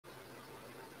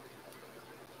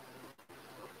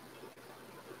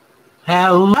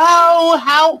Hello,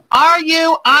 how are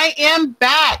you? I am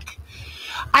back.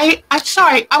 I'm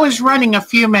sorry, I was running a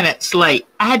few minutes late.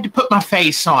 I had to put my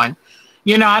face on.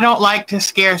 You know, I don't like to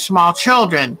scare small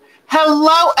children.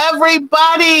 Hello,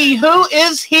 everybody. Who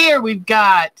is here? We've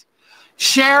got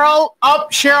Cheryl. Oh,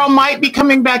 Cheryl might be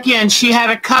coming back in. She had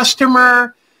a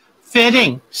customer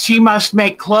fitting. She must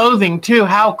make clothing too.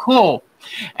 How cool.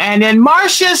 And then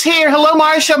Marcia's here. Hello,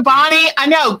 Marcia. Bonnie. I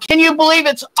know. Can you believe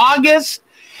it's August?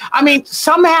 I mean,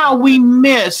 somehow we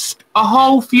missed a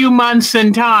whole few months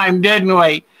in time, didn't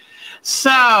we?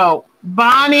 So,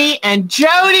 Bonnie and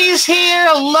Jody's here.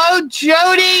 Hello,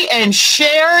 Jody. And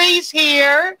Sherry's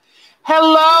here.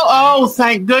 Hello. Oh,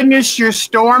 thank goodness your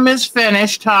storm is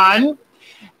finished, hon.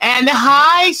 And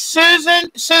hi,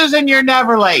 Susan. Susan, you're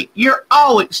never late. You're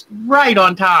always right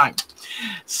on time.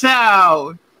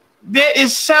 So, it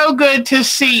is so good to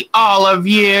see all of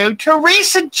you.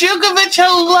 Teresa Jukovic,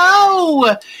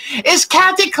 hello. Is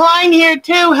Kathy Klein here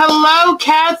too? Hello,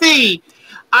 Kathy.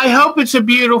 I hope it's a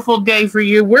beautiful day for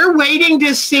you. We're waiting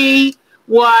to see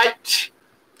what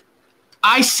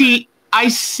ECI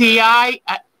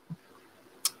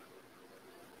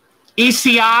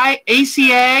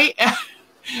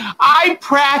I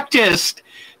practiced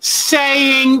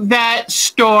saying that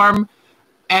storm,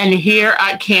 and here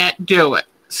I can't do it.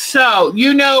 So,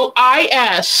 you know,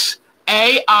 ISAIS,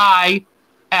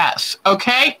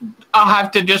 okay? I'll have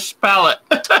to just spell it.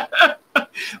 But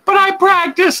I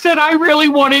practiced it. I really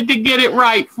wanted to get it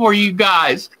right for you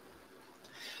guys.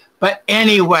 But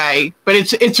anyway, but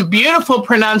it's a beautiful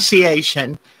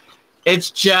pronunciation. It's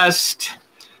just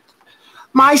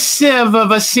my sieve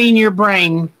of a senior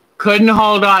brain couldn't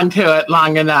hold on to it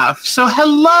long enough. So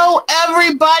hello,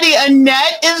 everybody.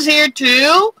 Annette is here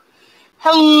too.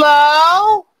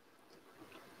 Hello.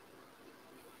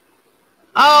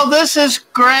 Oh, this is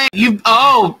great.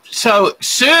 So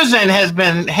Susan has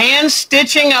been hand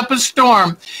stitching up a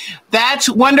storm. That's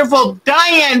wonderful.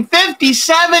 Diane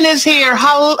 57 is here.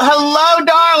 Hello,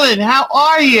 darling. How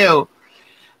are you?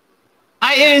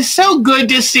 It is so good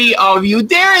to see all of you.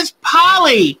 There is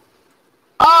Polly.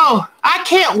 Oh, I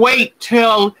can't wait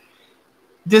till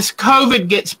this COVID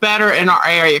gets better in our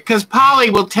area, because Polly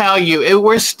will tell you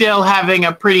we're still having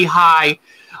a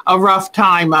rough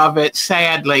time of it,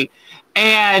 sadly.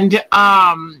 And,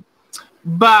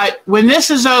 but when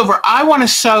this is over, I want to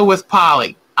sew with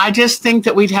Polly. I just think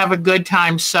that we'd have a good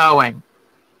time sewing.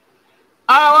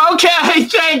 Oh, okay.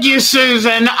 Thank you,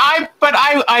 Susan. I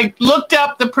looked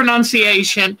up the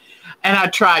pronunciation and I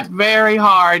tried very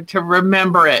hard to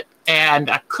remember it, and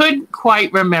I couldn't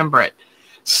quite remember it.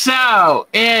 So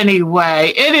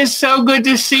anyway, it is so good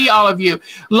to see all of you.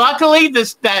 Luckily,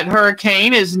 that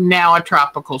hurricane is now a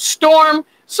tropical storm,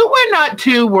 so we're not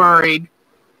too worried.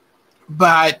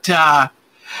 But,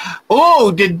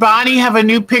 oh, did Bonnie have a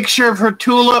new picture of her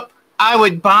tulip?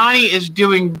 Bonnie is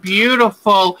doing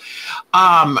beautiful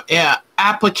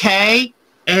applique,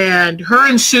 and her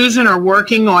and Susan are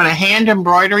working on a hand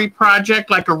embroidery project,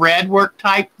 like a red work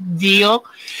type deal.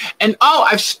 And, oh,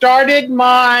 I've started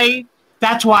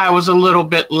that's why I was a little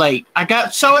bit late. I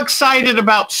got so excited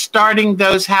about starting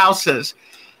those houses.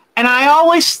 And I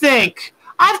always think,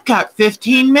 I've got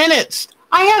 15 minutes.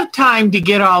 I have time to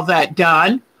get all that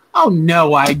done. Oh,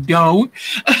 no, I don't.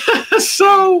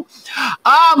 So,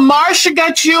 Marcia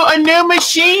got you a new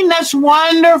machine. That's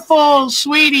wonderful,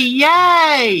 sweetie.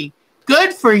 Yay.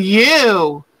 Good for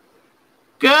you.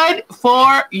 Good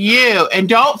for you. And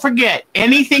don't forget,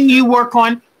 anything you work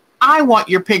on, I want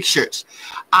your pictures.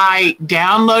 I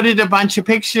downloaded a bunch of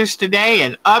pictures today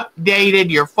and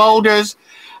updated your folders.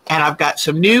 And I've got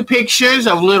some new pictures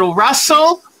of little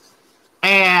Russell.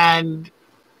 And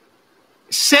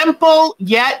simple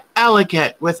yet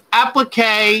elegant with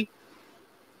applique.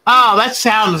 Oh, that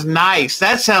sounds nice.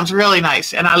 That sounds really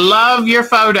nice. And I love your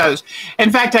photos.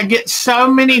 In fact, I get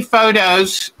so many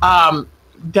photos.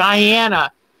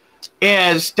 Diana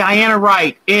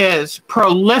Wright is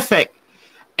prolific.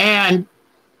 And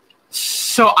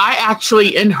so I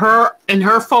actually, in her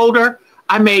folder,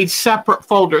 I made separate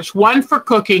folders. One for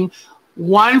cooking,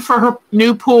 one for her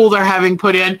new pool they're having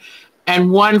put in,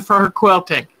 and one for her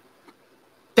quilting.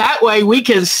 That way we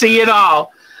can see it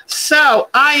all. So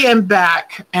I am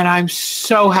back, and I'm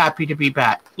so happy to be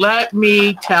back. Let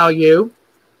me tell you,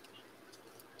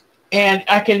 and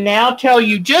I can now tell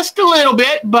you just a little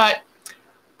bit, but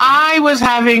I was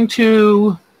having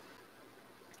to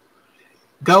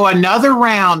go another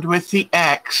round with the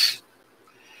ex,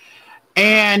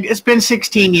 and it's been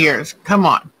 16 years. Come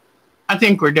on. I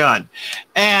think we're done.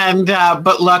 And,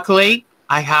 but luckily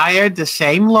I hired the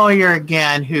same lawyer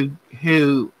again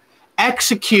who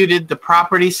executed the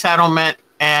property settlement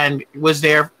and was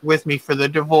there with me for the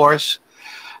divorce.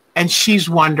 And she's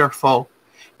wonderful.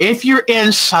 If you're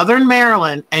in Southern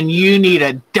Maryland and you need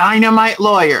a dynamite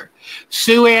lawyer,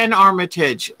 Sue Ann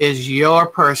Armitage is your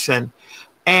person.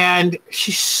 And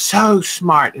she's so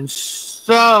smart and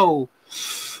so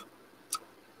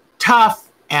tough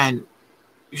and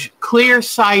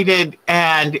clear-sighted,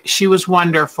 and she was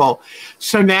wonderful.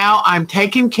 So now I'm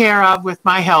taken care of with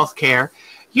my health care.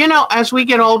 You know, as we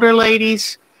get older,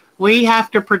 ladies, we have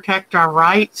to protect our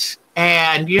rights.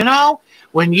 And, you know,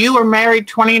 when you were married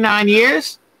 29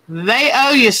 years, they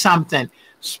owe you something,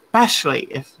 especially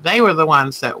if they were the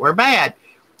ones that were bad.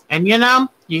 And, you know,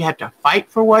 you have to fight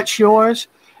for what's yours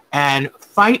and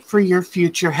fight for your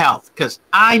future health, because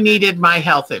I needed my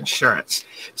health insurance.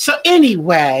 So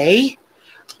anyway,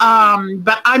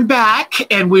 but I'm back,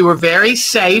 and we were very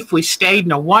safe. We stayed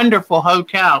in a wonderful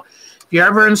hotel. If you're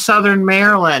ever in Southern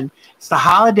Maryland, it's the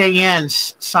Holiday Inn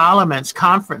Solomon's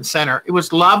Conference Center. It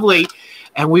was lovely,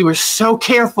 and we were so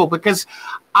careful because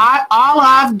all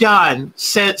I've done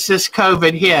since this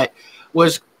COVID hit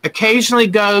was occasionally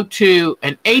go to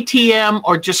an ATM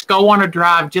or just go on a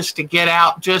drive just to get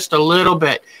out just a little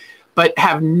bit, but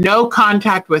have no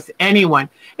contact with anyone.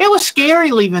 It was scary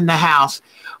leaving the house.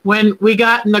 When we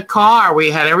got in the car,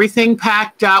 we had everything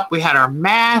packed up. We had our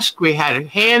mask, we had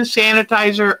hand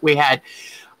sanitizer, we had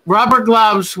rubber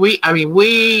gloves. We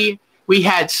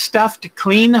had stuff to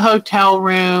clean the hotel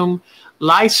room,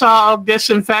 Lysol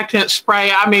disinfectant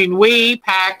spray. I mean, we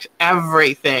packed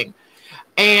everything.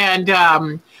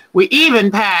 And we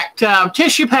even packed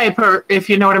tissue paper, if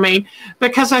you know what I mean,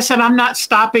 because I said, I'm not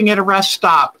stopping at a rest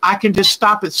stop. I can just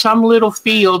stop at some little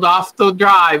field off the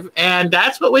drive. And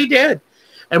that's what we did.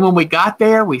 And when we got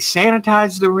there, we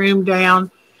sanitized the room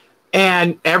down.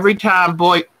 And every time,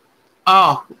 boy,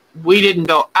 oh, we didn't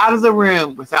go out of the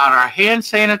room without our hand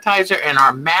sanitizer and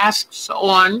our masks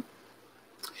on.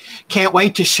 Can't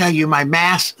wait to show you my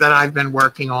mask that I've been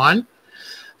working on.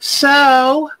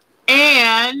 So,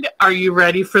 and are you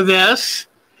ready for this?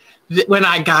 When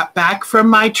I got back from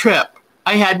my trip,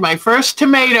 I had my first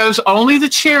tomatoes. Only the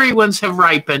cherry ones have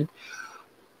ripened.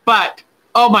 But,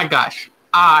 oh my gosh,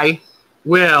 I'll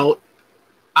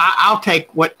take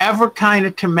whatever kind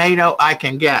of tomato I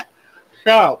can get.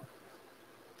 So,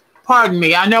 pardon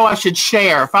me, I know I should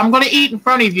share. If I'm going to eat in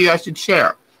front of you, I should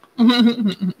share.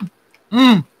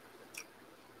 The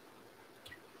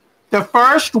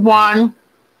first one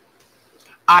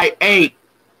I ate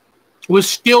was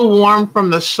still warm from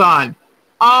the sun.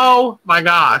 Oh my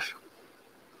gosh.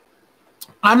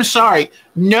 I'm sorry.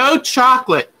 No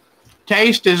chocolate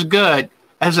tastes as good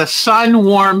as a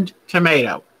sun-warmed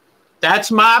tomato.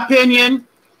 That's my opinion.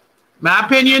 My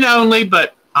opinion only,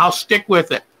 but I'll stick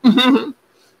with it.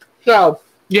 So,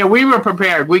 yeah, we were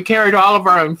prepared. We carried all of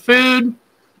our own food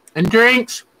and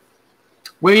drinks.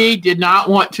 We did not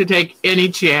want to take any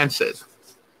chances.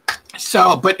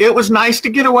 So, but it was nice to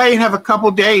get away and have a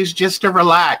couple days just to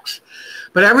relax.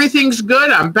 But everything's good.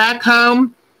 I'm back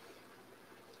home.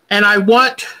 And I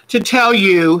want to tell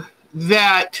you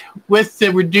that with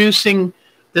the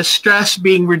stress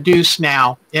being reduced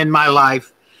now in my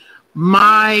life,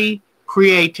 my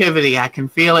creativity, I can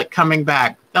feel it coming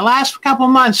back. The last couple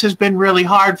months has been really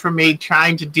hard for me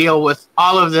trying to deal with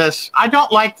all of this. I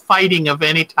don't like fighting of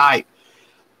any type.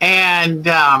 And,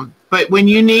 but when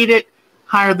you need it,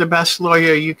 hire the best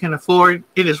lawyer you can afford.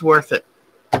 It is worth it.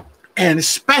 And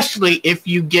especially if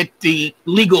you get the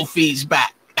legal fees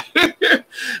back.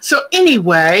 So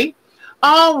anyway,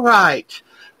 all right.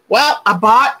 Well, I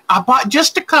bought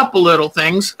just a couple little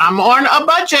things. I'm on a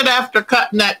budget after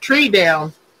cutting that tree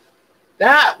down.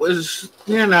 That was,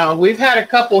 you know, we've had a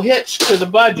couple hits to the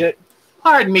budget.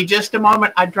 Pardon me just a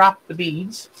moment. I dropped the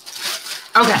beads.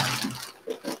 Okay.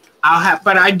 I'm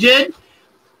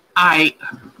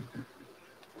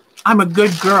a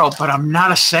good girl, but I'm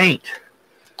not a saint.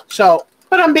 So,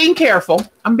 but I'm being careful.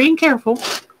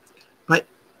 But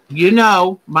you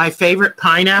know, my favorite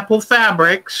pineapple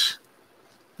fabrics,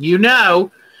 you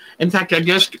know, in fact, I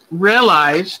just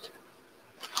realized,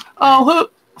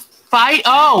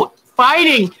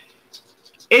 fighting.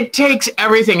 It takes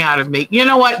everything out of me. You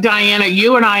know what, Diana,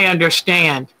 you and I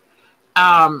understand.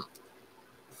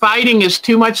 Fighting is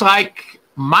too much like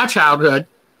my childhood,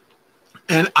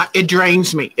 and it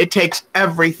drains me. It takes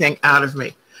everything out of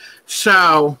me.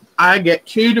 So I get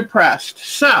too depressed.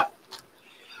 So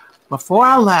before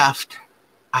I left,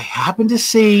 I happened to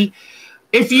see,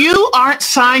 if you aren't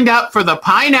signed up for the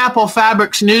Pineapple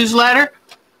Fabrics newsletter,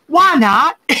 why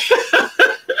not?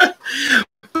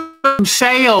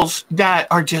 Sales that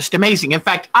are just amazing. In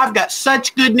fact, I've got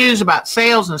such good news about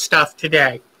sales and stuff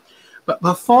today. But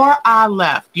before I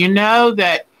left, you know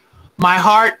that my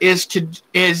heart is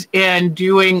in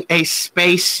doing a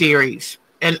space series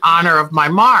in honor of my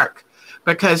Mark,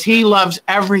 because he loves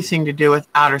everything to do with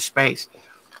outer space.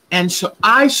 And so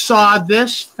I saw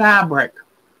this fabric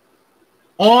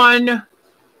on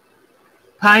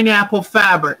Pineapple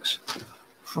Fabrics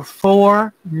for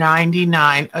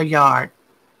 $4.99 a yard.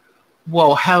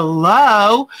 Well,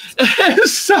 hello.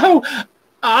 So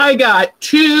I got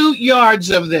 2 yards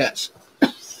of this.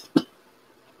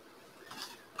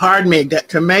 Pardon me, that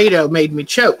tomato made me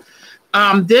choke.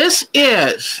 This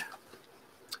is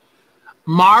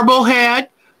Marblehead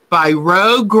by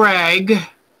Roe Gregg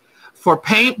for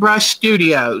Paintbrush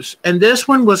Studios. And this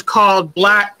one was called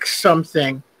Black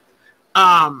something.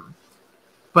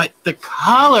 But the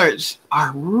colors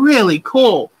are really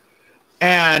cool.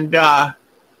 And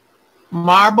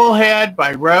Marblehead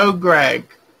by Roe Gregg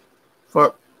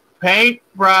for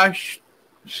Paintbrush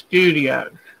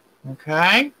Studios.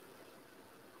 Okay?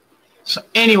 So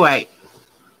anyway,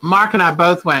 Mark and I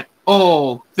both went,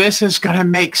 oh, this is going to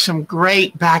make some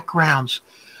great backgrounds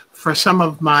for some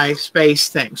of my space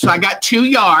things. So I got 2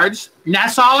 yards, and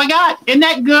that's all I got. Isn't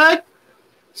that good?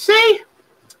 See?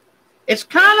 It's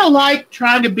kind of like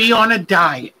trying to be on a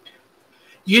diet.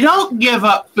 You don't give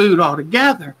up food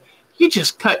altogether. You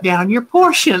just cut down your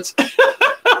portions.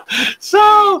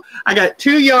 So I got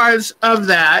 2 yards of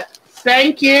that.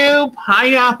 Thank you,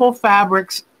 Pineapple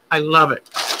Fabrics. I love it.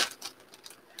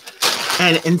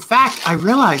 And in fact, I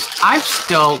realized I've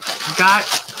still got,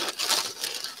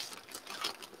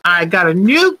 I got a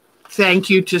new thank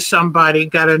you to somebody,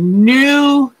 got a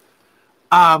new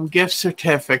gift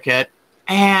certificate,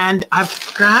 and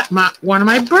I've got one of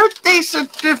my birthday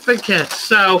certificates.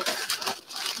 So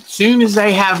as soon as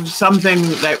they have something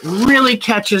that really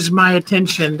catches my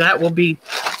attention, that will be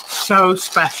so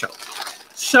special.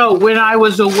 So when I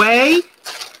was away,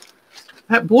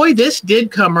 boy, this did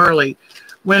come early.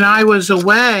 When I was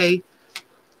away,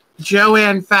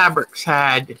 Joann Fabrics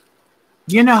had,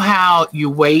 you know how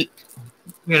you wait?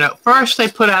 You know, first they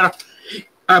put out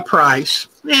a price.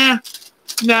 Nah,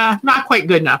 not quite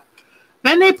good enough.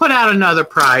 Then they put out another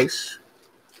price.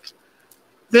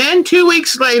 Then 2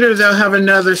 weeks later, they'll have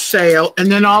another sale.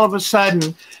 And then all of a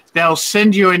sudden, they'll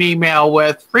send you an email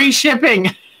with free shipping.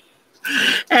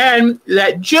 And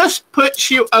that just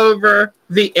puts you over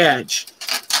the edge.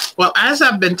 Well, as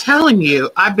I've been telling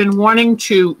you, I've been wanting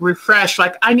to refresh.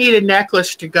 Like, I need a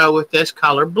necklace to go with this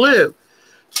color blue.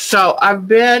 So I've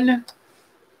been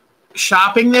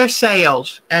shopping their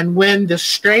sales. And when the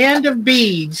strand of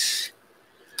beads,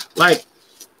 like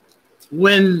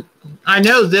when I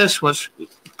know this was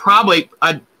probably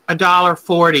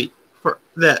 $1.40 for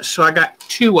this. So I got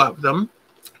 2 of them.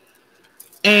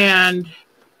 And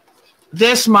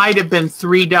this might have been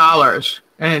 $3.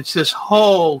 And it's this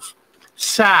whole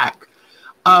sack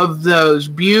of those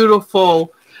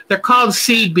beautiful, they're called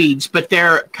seed beads, but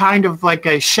they're kind of like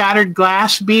a shattered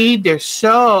glass bead. They're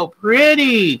so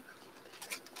pretty.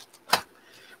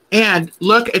 And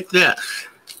look at this.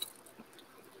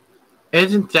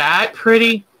 Isn't that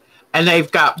pretty? And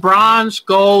they've got bronze,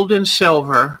 gold, and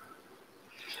silver.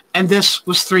 And this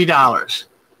was $3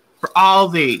 for all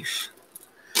these.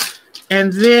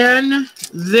 And then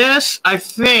this, I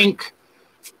think,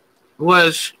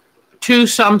 was $2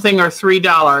 something or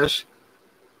 $3.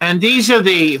 And these are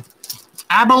the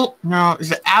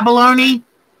abalone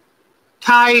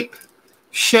type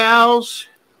shells.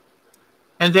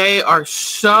 And they are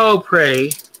so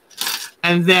pretty.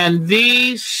 And then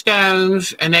these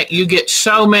stones, and that you get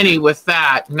so many with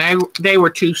that. And they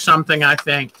were $2 something, I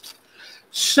think.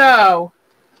 So,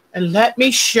 and let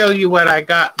me show you what I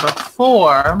got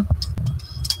before.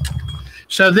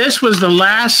 So this was the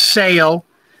last sale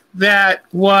that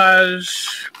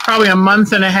was probably a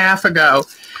month and a half ago.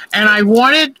 And I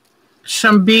wanted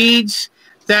some beads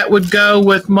that would go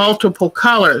with multiple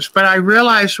colors. But I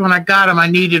realized when I got them, I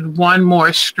needed one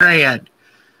more strand.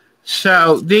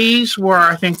 So these were,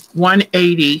 I think,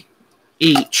 $1.80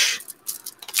 each.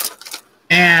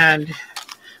 And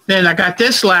then I got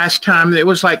this last time. It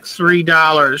was like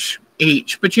 $3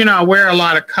 each. But, you know, I wear a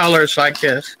lot of colors like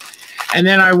this. And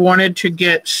then I wanted to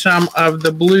get some of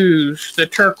the blues, the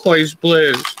turquoise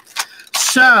blues.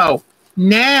 So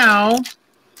now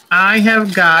I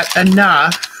have got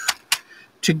enough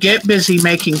to get busy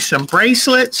making some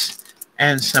bracelets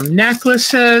and some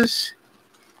necklaces.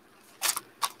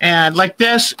 And like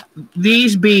this,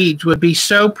 these beads would be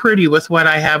so pretty with what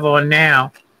I have on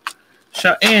now.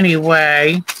 So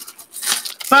anyway,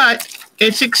 but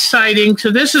it's exciting.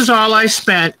 So this is all I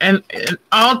spent. And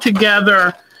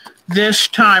altogether this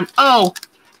time, oh,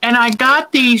 And I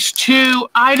got these two,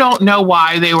 I don't know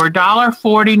why, they were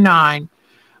 $1.49,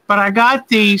 but I got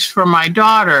these for my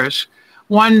daughters,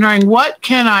 wondering what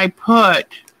can I put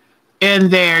in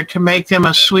there to make them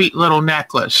a sweet little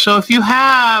necklace. So if you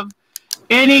have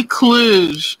any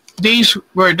clues, these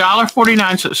were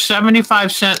 $1.49, so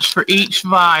 75 cents for each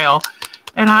vial.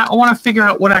 And I want to figure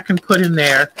out what I can put in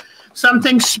there.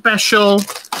 Something special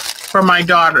for my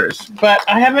daughters. But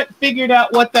I haven't figured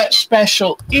out what that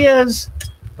special is.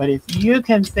 But if you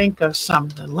can think of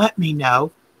something, let me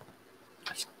know.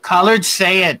 Colored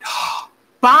sand.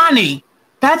 Bonnie,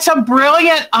 that's a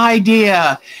brilliant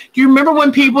idea. Do you remember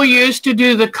when people used to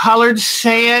do the colored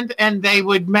sand and they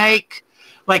would make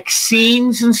like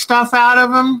scenes and stuff out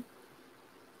of them?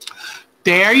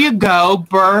 There you go,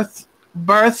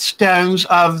 birthstones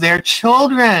of their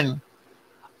children.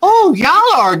 Oh,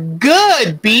 y'all are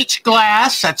good. Beach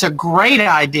glass, that's a great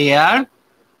idea.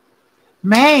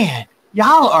 Man,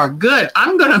 y'all are good.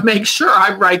 I'm going to make sure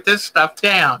I write this stuff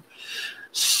down.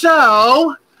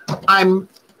 So I'm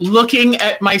looking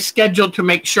at my schedule to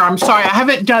make sure. I'm sorry, I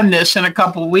haven't done this in a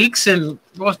couple weeks, and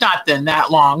well, it's not been that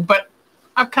long, but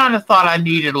I kind of thought I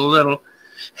needed a little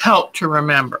help to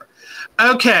remember.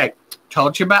 Okay,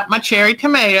 told you about my cherry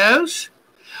tomatoes.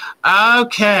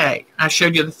 Okay, I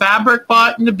showed you the fabric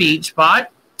bot and the beads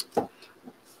bot.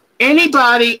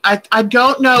 Anybody, I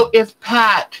don't know if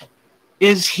Pat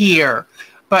is here,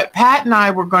 but Pat and I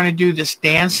were going to do this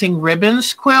dancing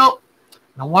ribbons quilt.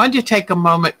 I wanted to take a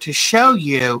moment to show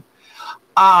you.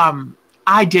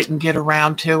 I didn't get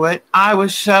around to it. I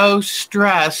was so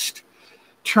stressed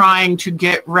trying to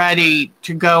get ready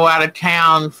to go out of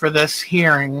town for this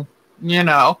hearing, you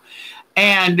know.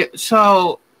 And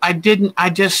so I did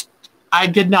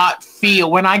not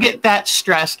feel, when I get that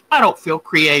stressed, I don't feel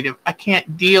creative. I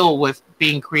can't deal with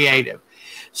being creative.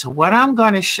 So what I'm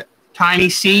going to show, tiny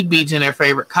seed beads in their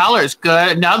favorite colors.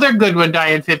 Good. Another good one,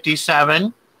 Diane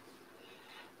 57.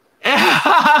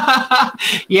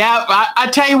 Yeah, I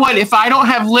tell you what, if I don't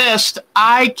have lists,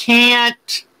 I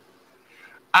can't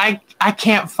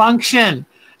function.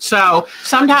 So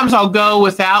sometimes I'll go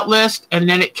without list and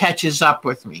then it catches up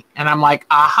with me. And I'm like,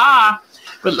 aha.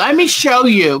 But let me show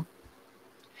you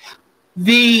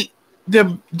the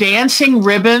dancing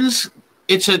ribbons.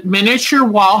 It's a miniature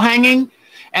wall hanging,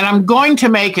 and I'm going to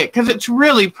make it because it's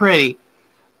really pretty.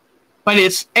 But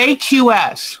it's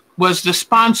AQS was the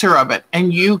sponsor of it,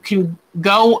 and you can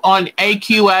go on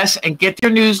AQS and get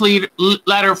your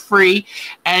newsletter free,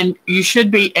 and you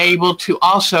should be able to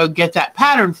also get that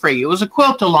pattern free. It was a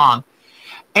quilt along,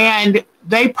 and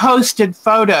they posted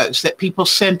photos that people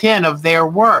sent in of their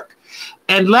work.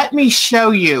 And let me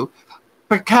show you,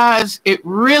 because it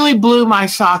really blew my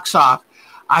socks off.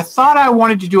 I thought I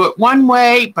wanted to do it one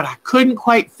way, but I couldn't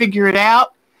quite figure it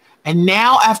out. And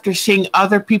now, after seeing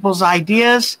other people's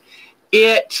ideas,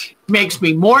 it makes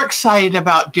me more excited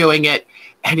about doing it,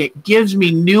 and it gives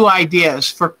me new ideas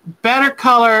for better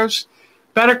colors,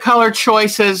 better color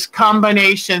choices,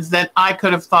 combinations than I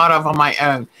could have thought of on my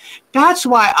own. That's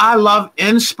why I love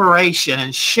inspiration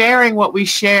and sharing what we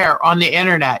share on the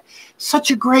internet.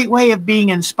 Such a great way of being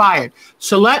inspired.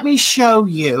 So let me show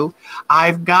you.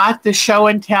 I've got the show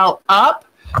and tell up,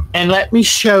 and let me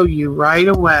show you right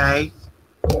away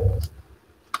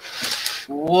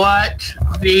what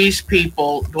these great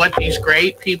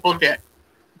people did.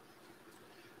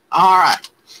 All right.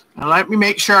 Now let me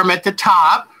make sure I'm at the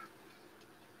top.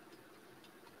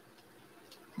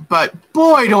 But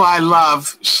boy, do I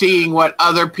love seeing what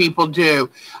other people do,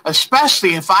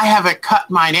 especially if I haven't cut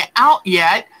mine out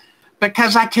yet,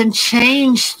 because I can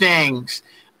change things.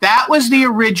 That was the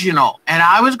original, and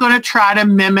I was going to try to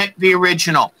mimic the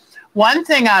original. One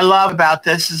thing I love about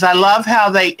this is I love how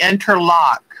they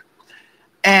interlock.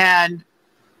 And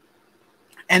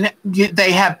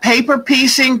they have paper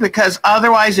piecing, because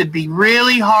otherwise it'd be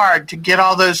really hard to get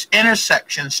all those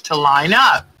intersections to line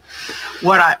up.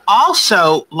 What I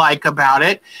also like about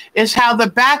it is how the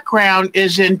background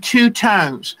is in two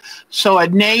tones. So a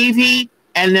navy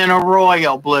and then a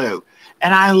royal blue.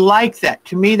 And I like that.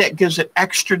 To me, that gives it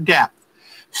extra depth.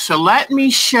 So let me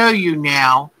show you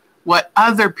now what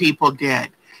other people did.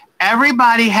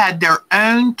 Everybody had their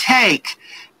own take,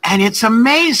 and it's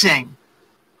amazing.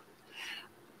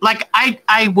 Like,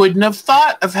 I wouldn't have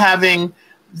thought of having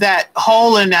that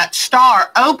hole in that star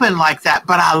open like that,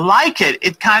 but I like it.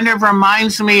 It kind of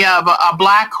reminds me of a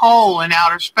black hole in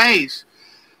outer space.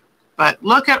 But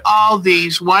look at all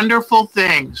these wonderful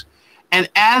things. And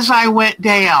as I went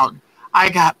down, I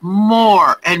got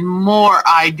more and more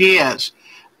ideas.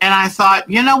 And I thought,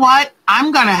 you know what?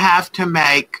 I'm going to have to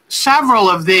make several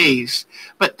of these,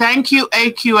 But thank you,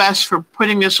 AQS, for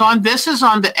putting this on. This is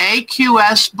on the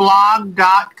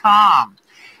AQSblog.com.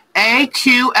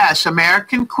 AQS,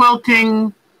 American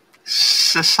Quilting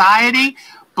Society,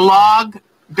 blog.com.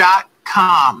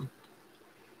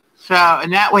 So,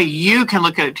 and that way you can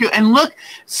look at it too. And look,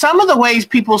 some of the ways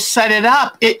people set it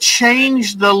up, it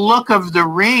changed the look of the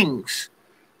rings.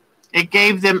 It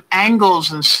gave them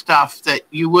angles and stuff that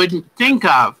you wouldn't think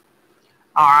of.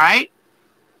 All right.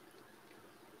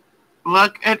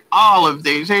 Look at all of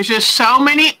these. There's just so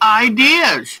many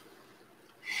ideas.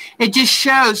 It just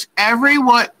shows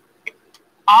everyone,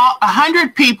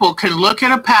 100 people can look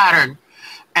at a pattern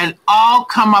and all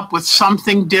come up with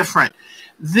something different.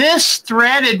 This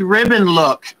threaded ribbon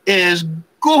look is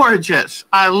gorgeous.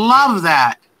 I love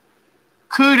that.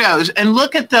 Kudos. And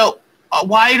look at the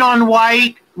white on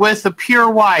white with the pure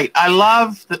white. I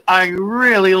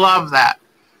really love that.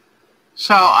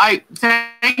 So I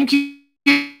thank you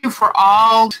for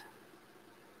all.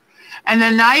 And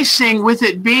the nice thing with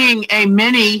it being a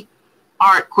mini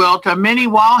art quilt, a mini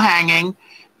wall hanging,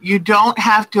 you don't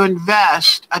have to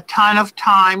invest a ton of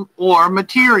time or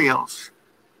materials.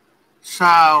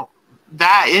 So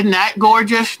isn't that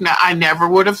gorgeous? Now, I never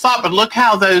would have thought, but look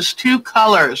how those two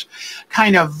colors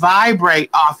kind of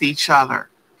vibrate off each other.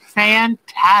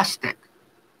 Fantastic.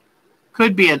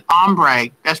 Could be an ombre.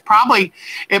 It probably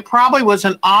was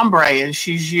an ombre, and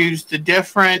she's used the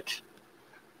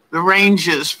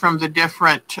ranges from the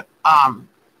different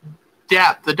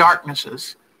depth, the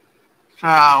darknesses.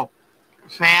 So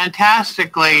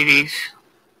fantastic, ladies.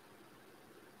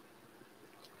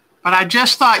 But I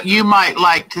just thought you might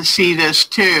like to see this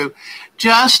too,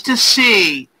 just to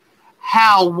see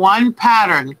how one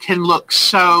pattern can look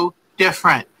so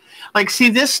different. Like, see,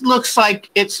 this looks like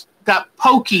it's got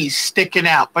pokies sticking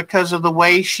out because of the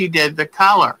way she did the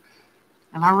color.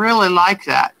 And I really like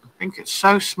that. I think it's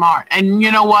so smart. And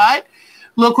you know what?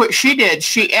 Look what she did.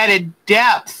 She added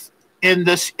depth in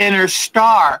this inner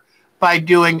star by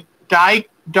doing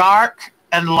dark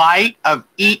and light of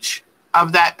each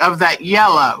of that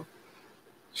yellow.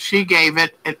 She gave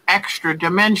it an extra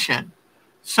dimension.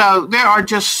 So there are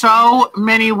just so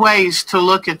many ways to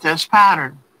look at this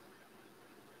pattern.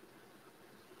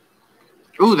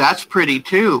 Ooh, that's pretty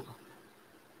too.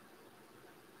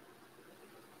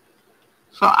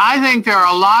 So I think there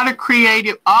are a lot of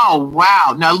creative, oh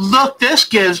wow. Now look, this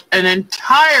gives an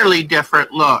entirely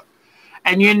different look.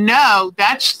 And you know,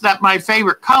 that's my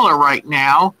favorite color right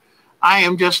now. I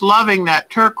am just loving that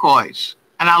turquoise.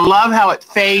 And I love how it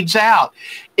fades out.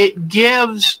 It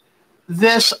gives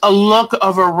this a look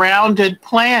of a rounded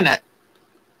planet.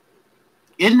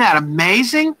 Isn't that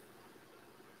amazing?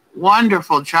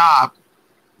 Wonderful job.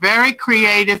 Very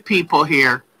creative people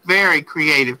here. Very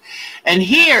creative. And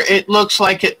here it looks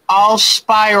like it all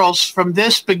spirals from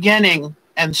this beginning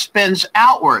and spins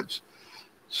outwards.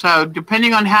 So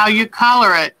depending on how you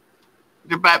color it,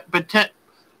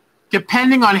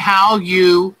 depending on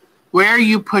where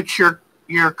you put your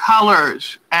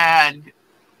colors and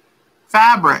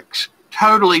fabrics,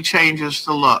 totally changes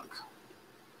the look.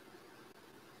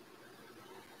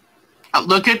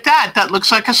 Look at that. That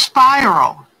looks like a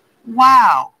spiral.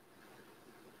 Wow.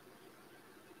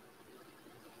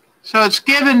 So it's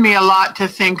given me a lot to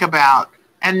think about.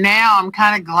 And now I'm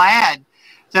kind of glad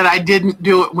that I didn't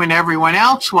do it when everyone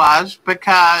else was,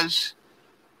 because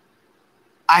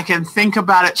I can think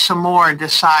about it some more and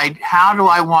decide, how do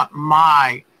I want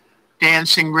my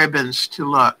dancing ribbons to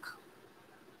look?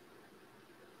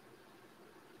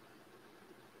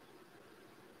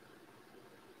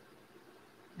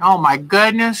 Oh my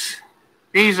goodness.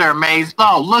 These are amazing.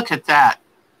 Oh, look at that.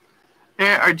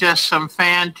 There are just some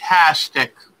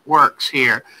fantastic works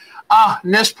here. Oh,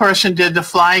 and this person did the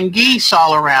flying geese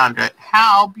all around it.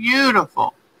 How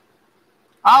beautiful.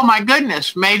 Oh my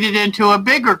goodness, made it into a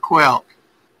bigger quilt.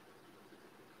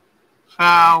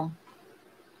 So,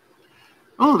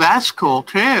 oh, that's cool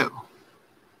too.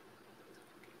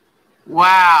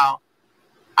 Wow.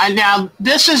 Now,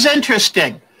 this is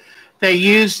interesting. They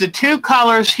used the two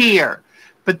colors here,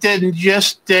 but then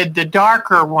just did the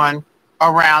darker one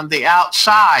around the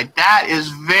outside. That is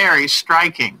very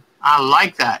striking. I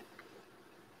like that.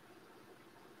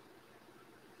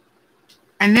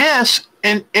 And this,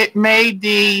 and it made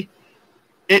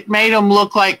them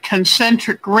look like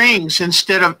concentric rings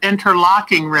instead of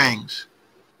interlocking rings.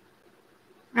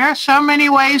 There are so many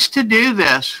ways to do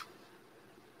this.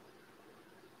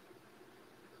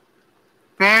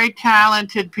 Very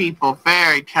talented people,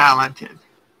 very talented.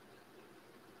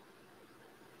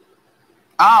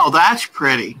 Oh, that's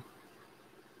pretty.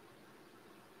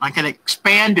 Like an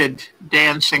expanded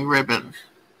dancing ribbon.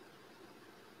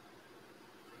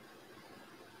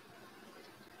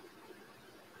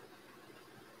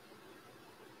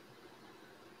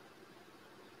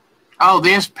 Oh,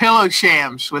 there's pillow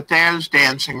shams with those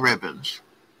dancing ribbons.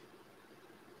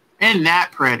 Isn't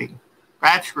that pretty?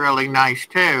 That's really nice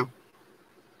too.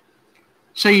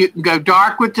 So you can go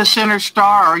dark with the center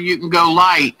star or you can go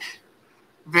light.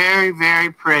 Very,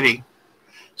 very pretty.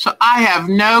 So I have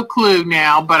no clue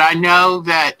now, but I know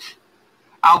that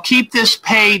I'll keep this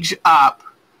page up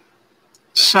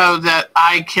so that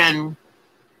I can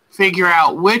figure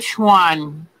out which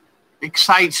one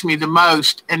excites me the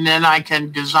most, and then I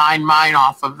can design mine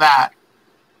off of that.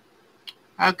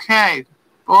 Okay,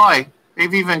 boy,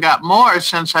 they've even got more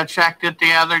since I checked it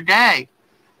the other day.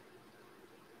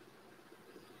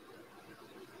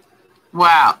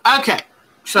 Wow, okay,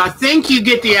 so I think you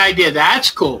get the idea. That's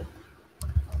cool.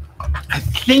 I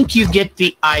think you get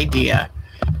the idea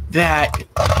that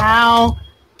how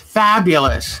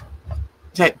fabulous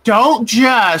that don't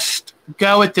just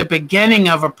go at the beginning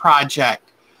of a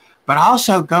project, but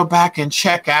also go back and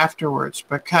check afterwards,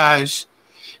 because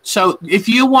so if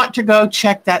you want to go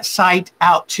check that site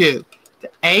out too, the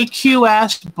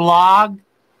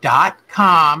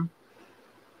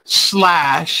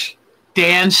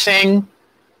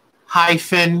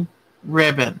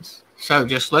aqsblog.com/dancing-ribbons. So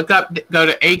just look up, go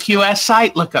to AQS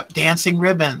site, look up dancing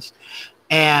ribbons,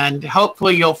 and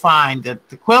hopefully you'll find that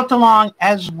the quilt along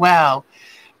as well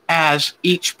as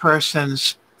each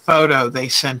person's photo they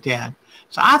sent in.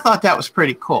 So I thought that was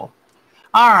pretty cool.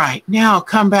 All right, now I'll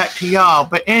come back to y'all.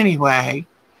 But anyway,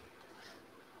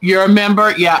 you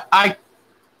remember, yeah, I've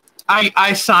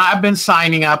been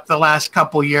signing up the last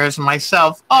couple years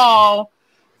myself. Oh,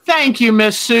 thank you,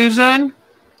 Miss Susan.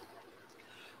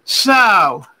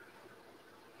 So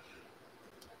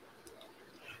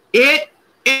I'm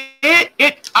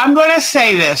going to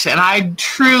say this, and I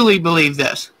truly believe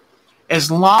this. As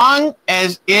long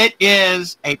as it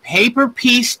is a paper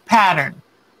piece pattern,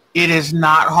 it is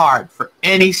not hard for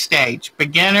any stage.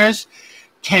 Beginners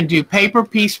can do paper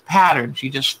piece patterns. You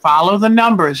just follow the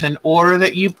numbers in order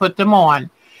that you put them on,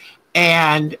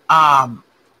 and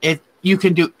you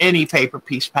can do any paper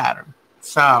piece pattern.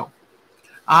 So,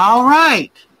 all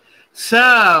right.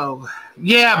 So,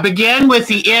 yeah, begin with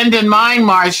the end in mind,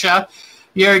 Marcia.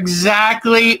 You're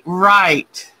exactly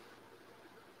right.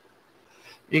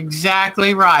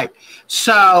 Exactly right.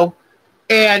 So,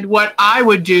 and what I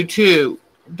would do too,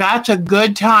 that's a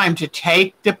good time to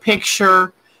take the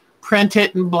picture, print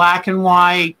it in black and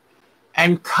white,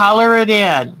 and color it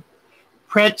in.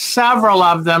 Print several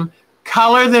of them,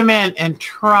 color them in, and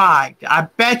try. I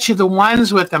bet you the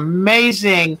ones with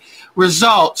amazing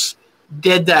results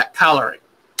did that coloring.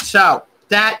 So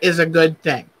that is a good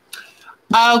thing.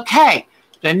 Okay,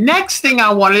 the next thing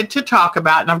I wanted to talk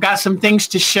about, and I've got some things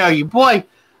to show you. Boy,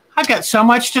 I've got so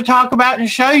much to talk about and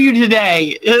show you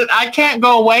today. I can't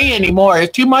go away anymore.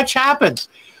 Too much happens.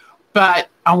 But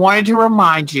I wanted to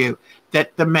remind you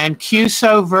that the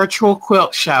Mancuso Virtual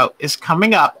Quilt Show is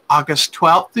coming up August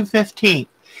 12th through 15th.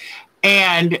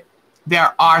 And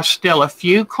there are still a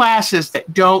few classes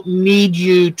that don't need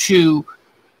you to.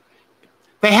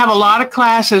 They have a lot of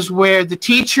classes where the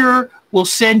teacher will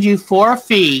send you for a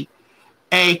fee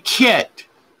a kit,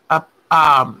 a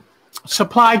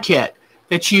supply kit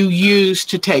that you use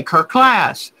to take her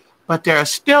class. But there are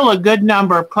still a good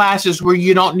number of classes where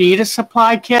you don't need a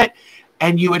supply kit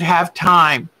and you would have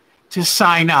time to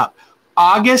sign up.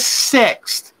 August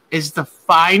 6th is the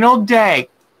final day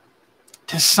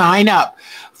to sign up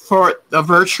for the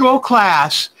virtual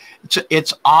class.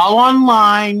 It's all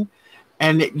online,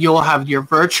 and you'll have your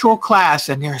virtual class,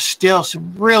 and there's still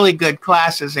some really good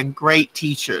classes and great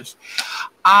teachers.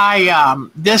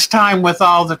 This time with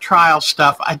all the trial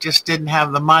stuff, I just didn't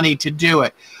have the money to do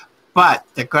it. But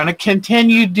they're going to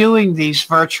continue doing these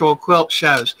virtual quilt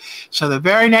shows. So the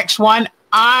very next one,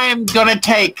 I'm going to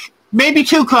take maybe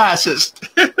 2 classes.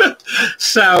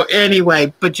 So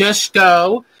anyway, but just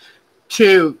go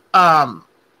to, go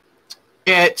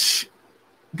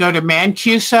to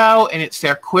Mancuso, and it's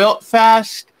their Quilt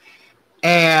Fest.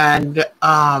 And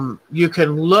you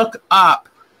can look up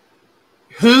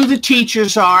who the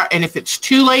teachers are, and if it's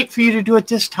too late for you to do it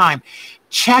this time,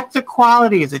 check the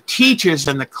quality of the teachers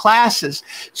and the classes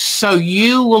so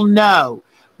you will know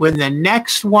when the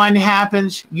next one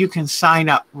happens, you can sign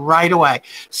up right away.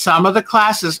 Some of the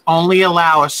classes only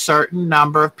allow a certain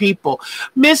number of people.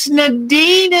 Miss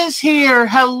Nadine is here.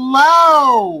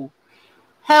 Hello.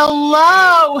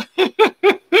 Hello.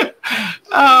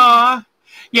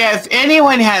 Yeah, if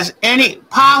anyone has any,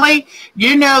 Polly,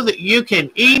 you know that you can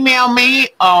email me,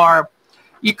 or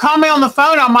you call me on the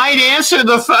phone, I might answer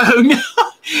the phone.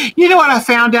 You know what I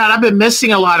found out? I've been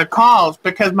missing a lot of calls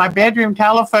because my bedroom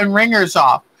telephone ringer's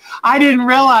off. I didn't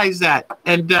realize that.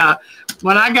 And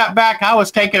When I got back, I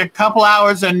was taking a couple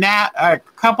hours of nap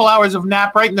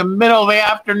right in the middle of the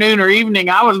afternoon or evening.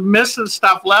 I was missing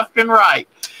stuff left and right.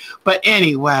 But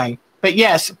anyway, but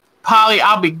yes, Polly,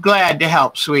 I'll be glad to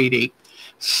help, sweetie.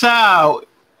 So,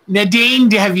 Nadine,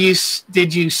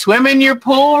 did you swim in your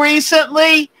pool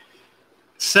recently?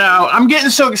 So I'm getting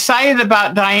so excited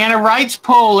about Diana Wright's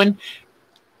pool, and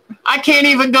I can't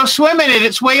even go swim in it.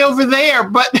 It's way over there,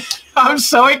 but I'm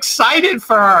so excited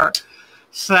for her.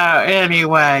 So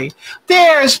anyway,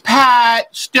 there's Pat,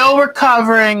 still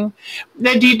recovering.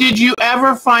 Now, did you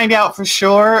ever find out for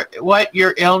sure what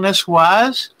your illness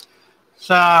was?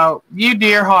 So, you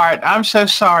dear heart, I'm so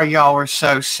sorry y'all were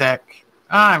so sick.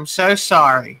 I'm so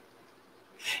sorry.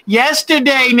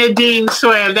 Yesterday, Nadine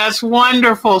swam. That's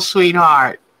wonderful,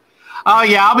 sweetheart. Oh,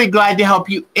 yeah, I'll be glad to help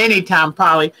you anytime,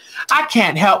 Polly. I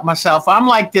can't help myself. I'm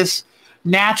like this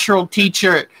natural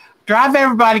teacher. Drive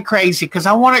everybody crazy because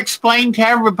I want to explain to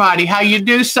everybody how you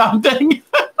do something.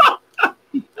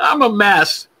 I'm a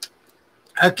mess.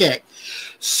 Okay,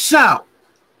 so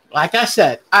like I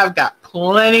said, I've got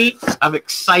plenty of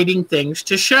exciting things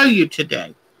to show you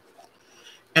today.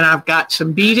 And I've got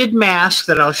some beaded masks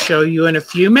that I'll show you in a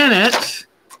few minutes.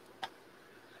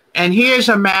 And here's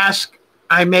a mask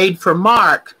I made for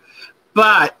Mark,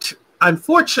 but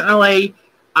unfortunately,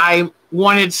 I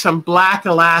wanted some black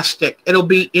elastic. It'll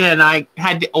be in. I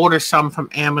had to order some from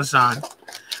Amazon.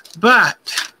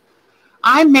 But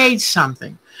I made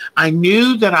something. I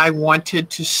knew that I wanted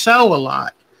to sew a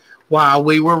lot while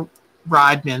we were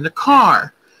riding in the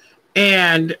car.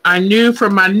 And I knew for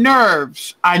my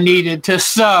nerves I needed to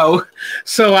sew,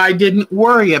 so I didn't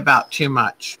worry about too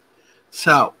much.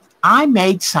 So I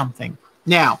made something.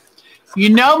 Now, you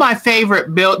know my favorite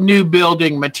new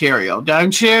building material,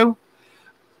 don't you?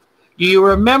 Do you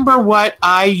remember what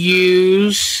I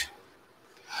use?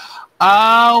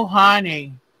 Oh,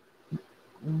 honey.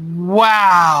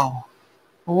 Wow.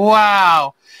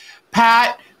 Wow.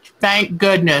 Pat, thank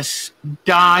goodness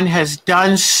Don has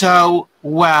done so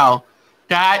well.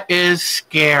 That is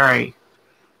scary.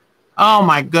 Oh,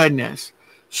 my goodness.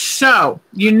 So,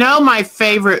 you know my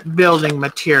favorite building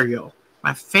material.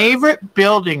 My favorite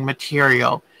building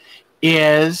material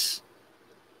is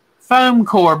foam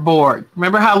core board.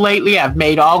 Remember how lately I've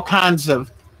made all kinds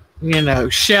of,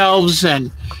 shelves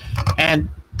and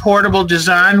portable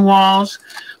design walls?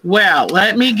 Well,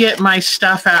 let me get my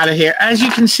stuff out of here. As you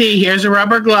can see, here's a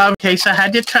rubber glove in case I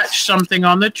had to touch something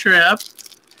on the trip.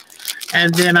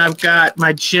 And then I've got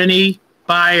my Jenny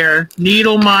Beyer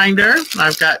needle minder.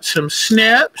 I've got some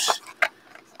snips.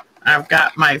 I've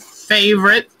got my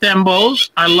favorite thimbles.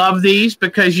 I love these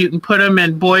because you can put them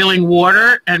in boiling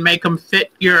water and make them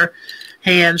fit your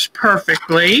hands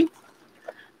perfectly.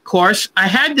 Of course, I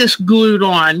had this glued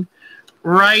on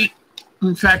right.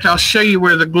 In fact, I'll show you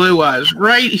where the glue was.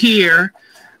 Right here,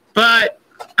 but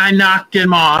I knocked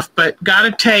him off. But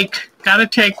gotta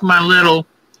take my little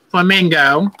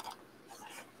flamingo.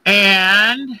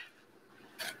 And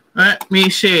let me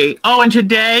see. Oh, and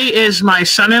today is my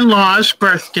son-in-law's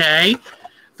birthday,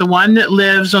 the one that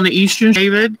lives on the Eastern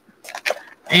David.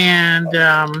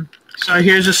 And so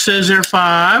here's a scissor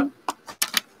fob,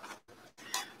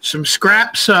 some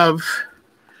scraps of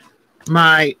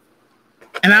my.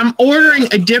 And I'm ordering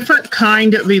a different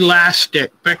kind of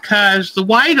elastic because the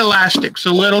white elastic's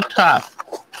a little tough.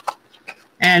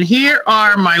 And here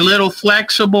are my little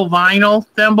flexible vinyl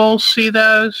thimbles. See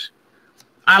those?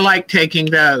 I like taking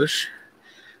those.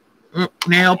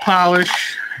 Nail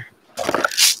polish.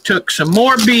 Took some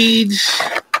more beads,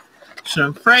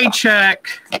 some fray check,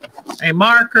 a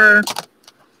marker.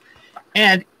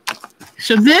 And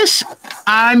so this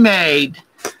I made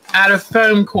out of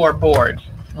foam core board.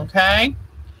 Okay?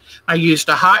 I used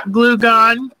a hot glue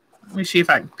gun. Let me see if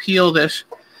I can peel this.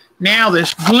 Now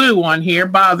this glue on here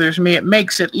bothers me. It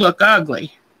makes it look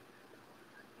ugly.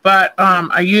 But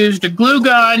I used a glue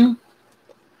gun.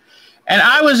 And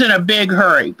I was in a big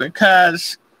hurry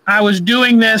because I was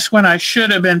doing this when I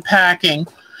should have been packing.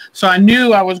 So I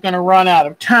knew I was going to run out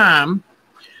of time.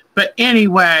 But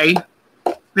anyway,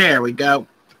 there we go.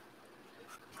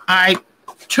 I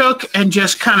took and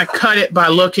just kind of cut it by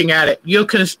looking at it. You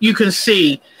can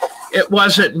see it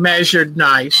wasn't measured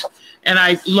nice. And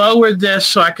I lowered this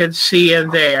so I could see in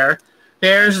there.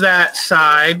 There's that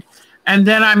side. And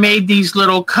then I made these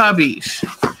little cubbies.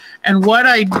 And what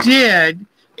I did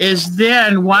is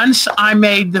then once I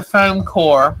made the foam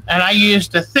core, and I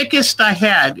used the thickest I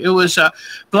had. It was a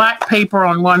black paper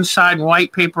on one side and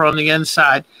white paper on the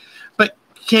inside. But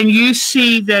can you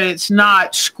see that it's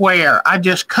not square? I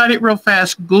just cut it real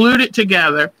fast, glued it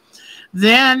together.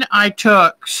 Then I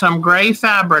took some gray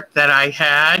fabric that I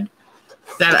had,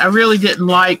 that I really didn't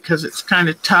like because it's kind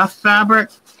of tough fabric.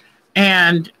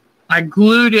 And I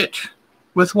glued it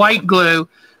with white glue,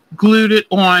 glued it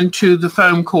onto the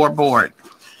foam core board.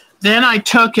 Then I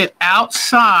took it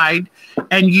outside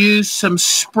and used some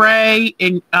spray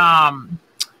in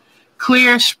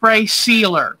clear spray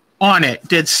sealer on it.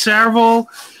 Did several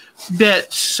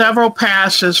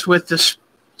passes with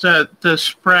the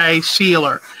spray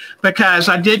sealer because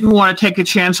I didn't want to take a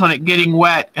chance on it getting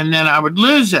wet and then I would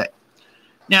lose it.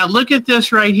 Now look at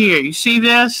this right here. You see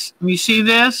this? You see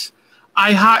this?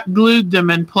 I hot glued them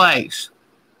in place.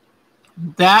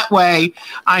 That way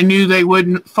I knew they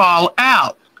wouldn't fall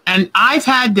out. And I've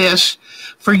had this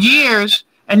for years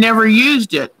and never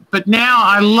used it. But now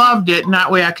I loved it. And that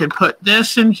way I could put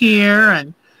this in here.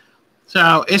 And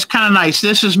so it's kind of nice.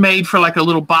 This is made for like a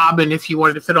little bobbin if you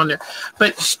wanted to fit on there.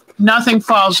 But nothing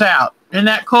falls out. Isn't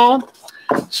that cool?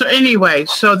 So anyway,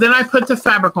 so then I put the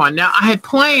fabric on. Now I had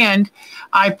planned,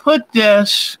 I put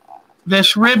this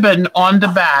ribbon on the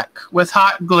back with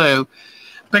hot glue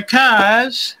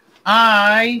because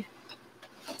I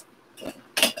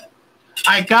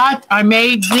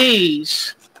made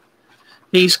these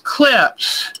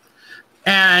clips,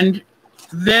 and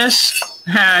this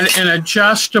had an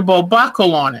adjustable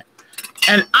buckle on it.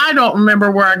 And I don't remember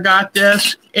where I got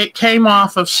this. It came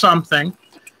off of something.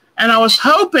 And I was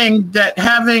hoping that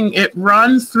having it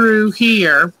run through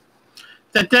here,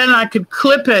 that then I could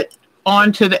clip it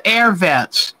onto the air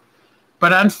vents.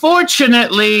 But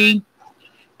unfortunately,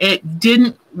 it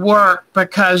didn't work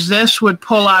because this would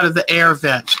pull out of the air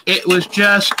vents. It was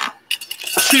just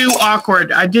too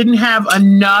awkward. I didn't have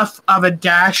enough of a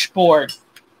dashboard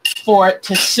for it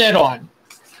to sit on.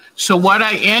 So what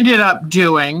I ended up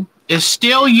doing is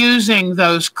still using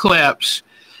those clips,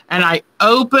 and I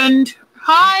opened,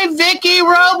 hi Vicky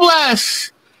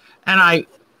Robles, and I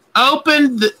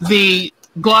opened the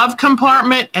glove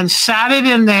compartment and sat it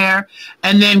in there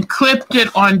and then clipped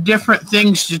it on different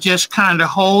things to just kind of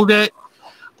hold it.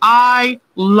 I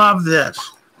love this.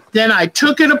 Then I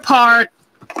took it apart,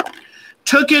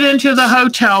 took it into the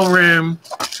hotel room,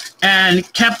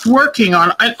 and kept working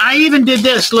on it. I even did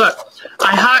this. Look,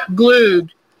 I hot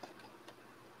glued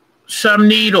some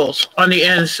needles on the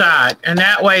inside, and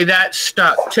that way that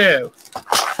stuck too.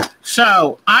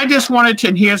 So I just wanted to,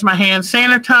 and here's my hand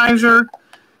sanitizer,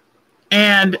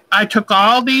 and I took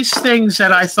all these things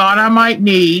that I thought I might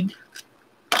need,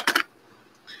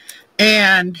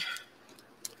 and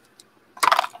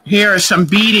here are some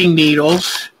beading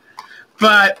needles,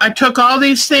 but I took all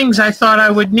these things I thought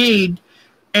I would need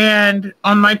and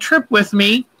on my trip with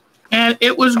me, and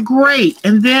it was great.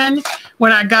 And then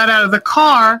when I got out of the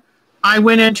car, I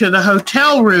went into the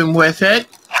hotel room with it,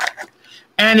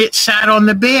 and it sat on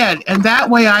the bed. And that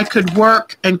way I could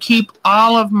work and keep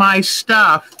all of my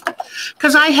stuff,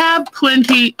 because I have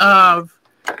plenty of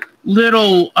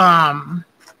little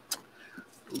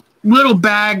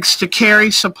bags to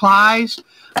carry supplies.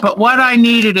 But what I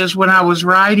needed is when I was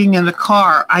riding in the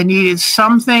car, I needed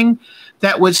something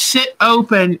that would sit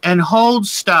open and hold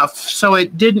stuff so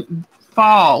it didn't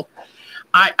fall.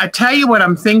 I tell you what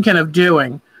I'm thinking of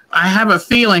doing. I have a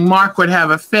feeling Mark would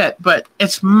have a fit, but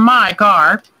it's my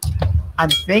car. I'm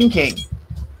thinking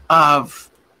of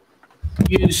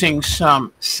using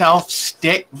some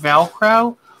self-stick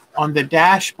Velcro on the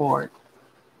dashboard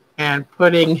and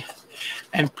putting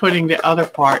the other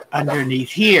part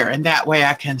underneath here, and that way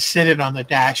I can sit it on the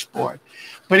dashboard.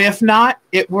 But if not,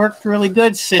 it worked really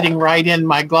good sitting right in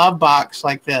my glove box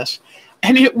like this.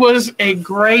 And it was a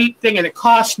great thing, and it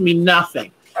cost me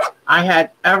nothing. I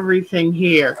had everything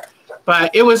here.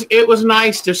 But it was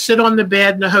nice to sit on the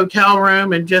bed in the hotel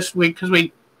room and because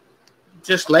we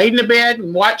just laid in the bed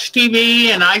and watched TV,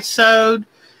 and I sewed,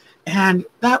 and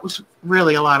that was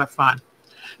really a lot of fun.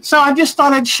 So I just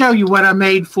thought I'd show you what I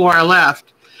made before I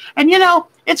left. And you know,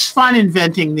 it's fun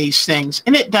inventing these things,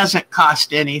 and it doesn't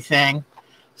cost anything.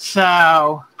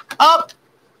 So, oh,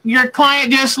 your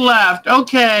client just left.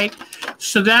 Okay,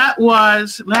 so that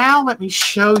was, now let me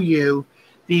show you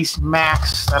these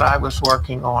masks that I was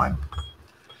working on.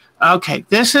 Okay,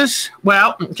 this is,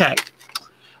 well, okay.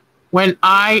 When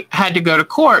I had to go to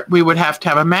court, we would have to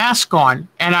have a mask on.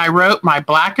 And I wrote my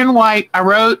black and white, I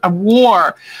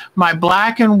wore my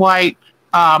black and white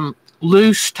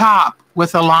loose top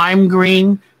with a lime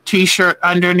green t-shirt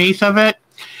underneath of it.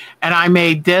 And I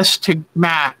made this to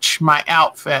match my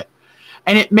outfit.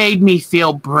 And it made me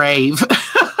feel brave.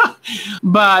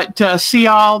 But see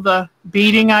all the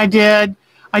beading I did?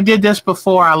 I did this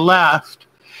before I left.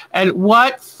 And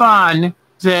what fun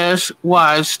this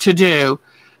was to do.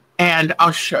 And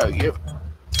I'll show you.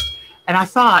 And I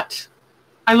thought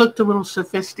I looked a little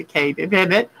sophisticated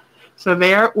in it. So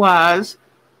there it was.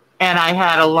 And I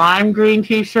had a lime green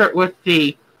t-shirt with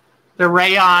the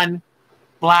rayon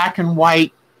black and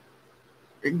white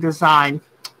design.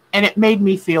 And it made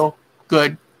me feel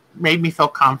good, made me feel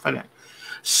confident.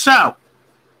 So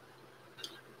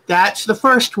that's the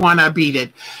first one I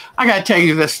beaded. I got to tell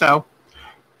you this, though.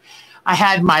 I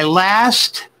had my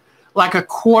last, like a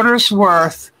quarter's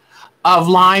worth of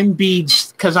lime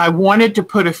beads because I wanted to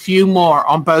put a few more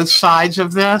on both sides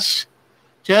of this.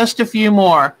 Just a few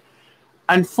more.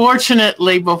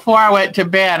 Unfortunately, before I went to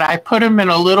bed, I put them in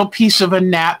a little piece of a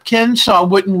napkin so I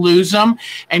wouldn't lose them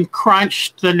and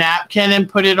crunched the napkin and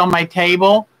put it on my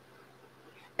table.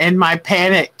 In my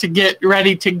panic to get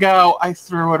ready to go, I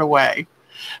threw it away.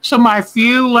 So my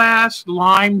few last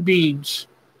lime beads,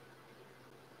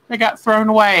 they got thrown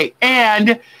away.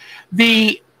 And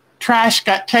the trash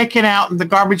got taken out and the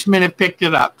garbage men have picked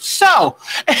it up. So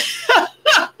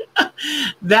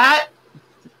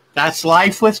that's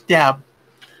life with Deb.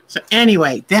 So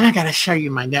anyway, then I got to show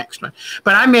you my next one.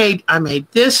 But I made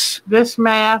this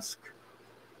mask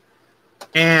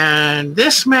and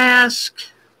this mask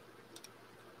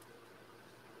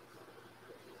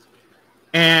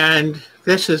and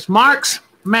this is Mark's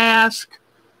mask.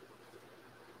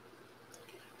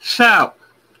 So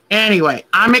anyway,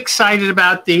 I'm excited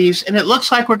about these, and it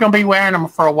looks like we're going to be wearing them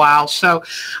for a while. So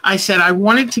I said I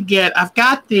wanted to get, I've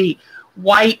got the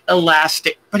white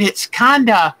elastic, but it's kind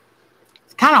of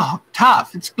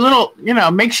tough. It's a little,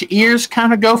 makes your ears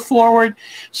kind of go forward.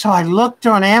 So I looked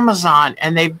on Amazon,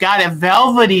 and they've got a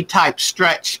velvety type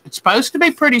stretch. It's supposed to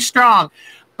be pretty strong,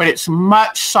 but it's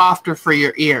much softer for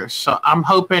your ears. So I'm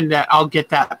hoping that I'll get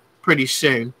that pretty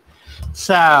soon.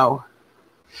 So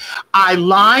I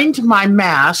lined my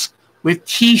mask with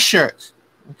t-shirts,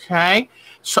 okay?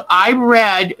 So I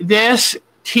read this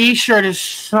t-shirt is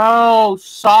so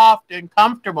soft and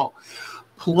comfortable.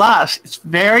 Plus, it's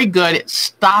very good at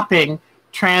stopping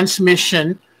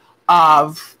transmission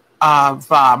of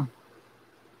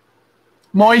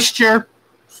moisture,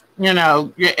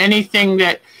 anything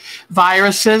that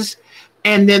viruses.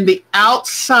 And then the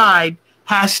outside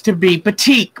has to be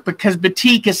batik because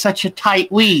batik is such a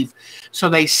tight weave. So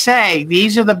they say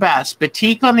these are the best.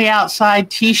 Batik on the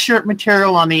outside, t-shirt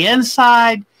material on the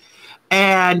inside.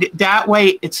 And that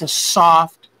way it's a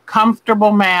soft,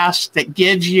 comfortable mask that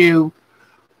gives you,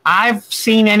 I've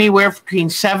seen anywhere between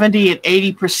 70 and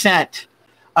 80%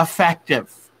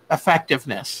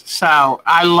 effectiveness. So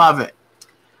I love it.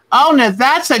 Oh, now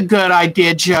that's a good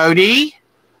idea, Jody.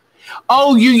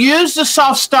 Oh, you use the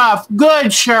soft stuff. Good,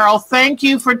 Cheryl. Thank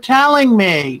you for telling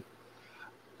me.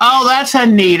 Oh, that's a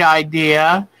neat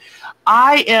idea.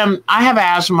 I have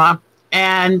asthma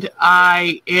and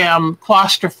I am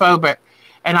claustrophobic,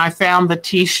 and I found the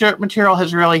t-shirt material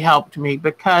has really helped me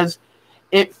because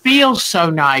it feels so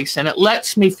nice and it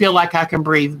lets me feel like I can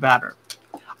breathe better.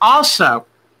 Also,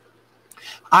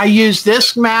 I use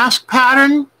this mask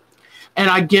pattern and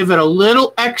I give it a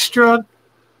little extra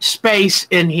space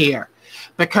in here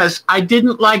because I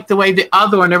didn't like the way the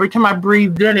other one, every time I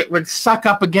breathed in, it would suck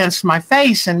up against my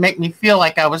face and make me feel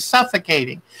like I was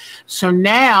suffocating. So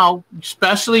now,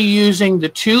 especially using the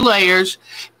 2 layers,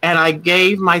 and I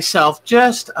gave myself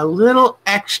just a little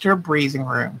extra breathing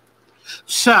room.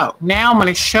 So now I'm going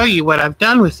to show you what I've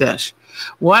done with this.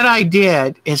 What I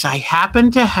did is I happen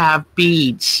to have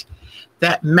beads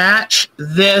that match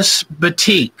this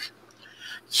batik.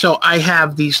 So I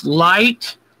have these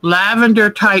light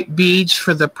lavender type beads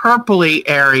for the purpley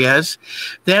areas.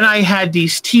 Then I had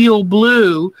these teal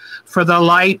blue for the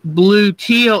light blue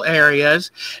teal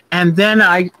areas. And then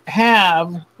I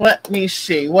have, let me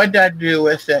see, what did I do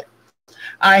with it?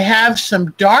 I have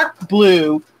some dark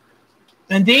blue,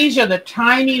 and these are the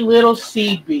tiny little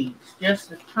seed beads, just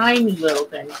the tiny little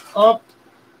things. Oh,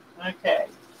 okay.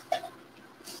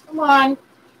 Come on.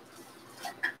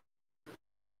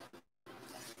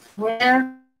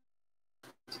 Where?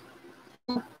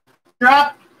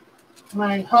 Drop.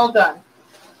 Hold on.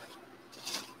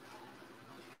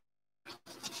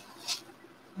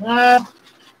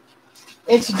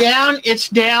 It's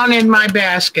down in my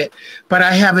basket, but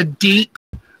I have a deep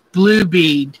blue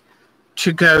bead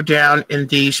to go down in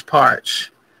these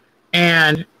parts.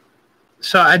 And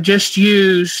so I just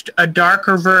used a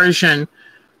darker version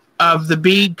of the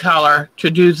bead color to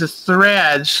do the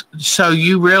threads so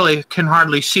you really can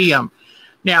hardly see them.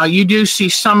 Now, you do see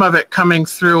some of it coming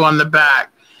through on the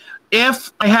back.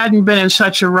 If I hadn't been in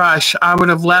such a rush, I would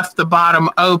have left the bottom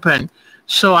open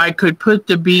so I could put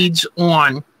the beads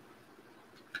on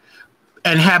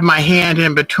and have my hand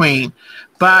in between.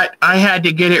 But I had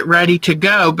to get it ready to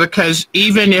go because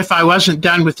even if I wasn't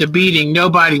done with the beading,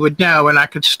 nobody would know and I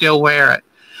could still wear it.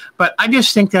 but I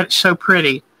just think that it's so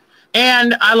pretty.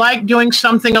 And I like doing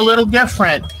something a little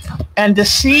different. And the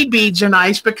seed beads are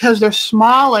nice because they're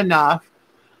small enough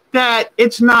that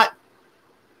it's not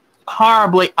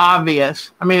horribly obvious.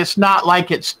 I mean, it's not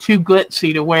like it's too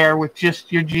glitzy to wear with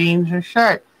just your jeans or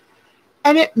shirt.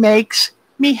 And it makes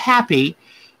me happy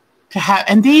to have,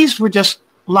 and these were just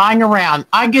lying around.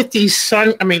 I get these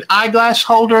eyeglass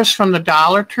holders from the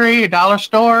Dollar Tree or Dollar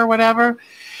Store or whatever.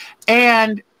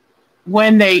 And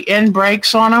when they end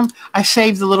breaks on them, I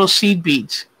save the little seed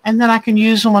beads. And then I can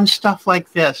use them on stuff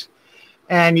like this.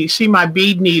 And you see my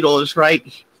bead needle is right.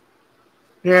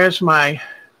 There's my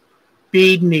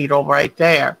bead needle right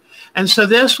there. And so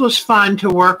this was fun to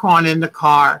work on in the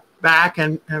car, back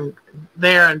and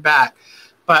there and back.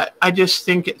 But I just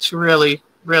think it's really,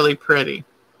 really pretty.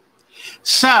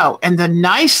 So, and the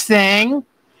nice thing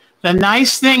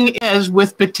is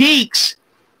with batiks,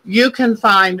 you can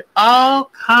find all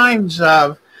kinds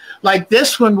of, like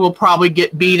this one will probably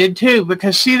get beaded too,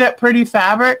 because see that pretty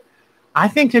fabric? I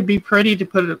think it'd be pretty to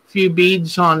put a few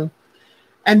beads on.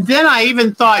 And then I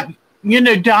even thought, you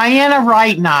know, Diana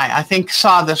Wright and I think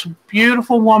saw this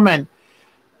beautiful woman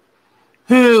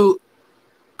who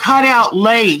cut out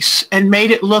lace and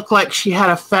made it look like she had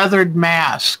a feathered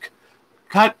mask.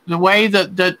 Cut the way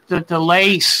that the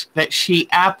lace that she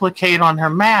appliqued on her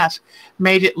mask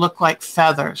made it look like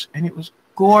feathers, and it was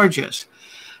gorgeous.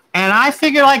 And I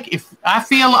figured, like, if I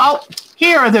feel, oh,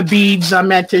 here are the beads I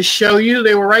meant to show you.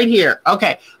 They were right here.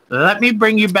 Okay, let me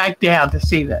bring you back down to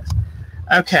see this.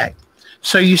 Okay,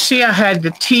 so you see I had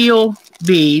the teal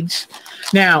beads.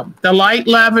 Now, the light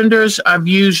lavenders, I've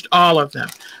used all of them.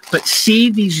 But see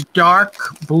these dark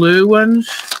blue ones?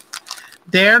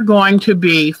 They're going to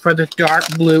be for the dark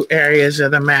blue areas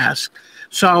of the mask.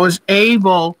 So I was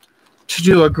able to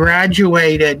do a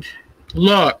graduated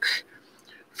look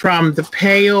from the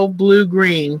pale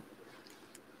blue-green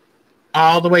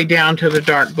all the way down to the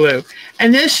dark blue.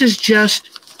 And this is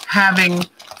just having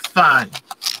fun.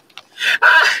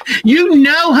 You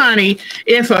know, honey,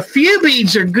 if a few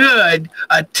beads are good,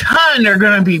 a ton are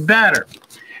going to be better.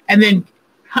 And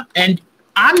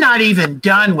I'm not even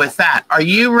done with that. Are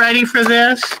you ready for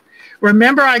this?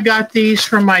 Remember, I got these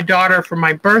from my daughter for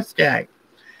my birthday.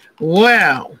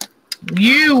 Well,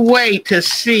 you wait to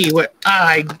see what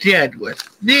I did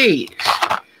with these.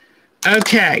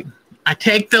 Okay, I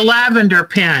take the lavender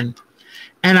pen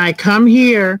and I come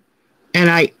here and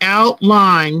I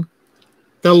outline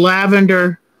the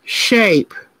lavender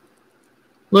shape.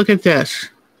 Look at this.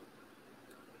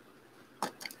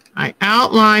 I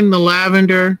outline the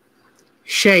lavender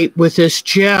shape with this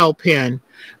gel pen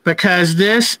because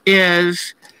these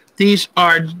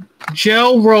are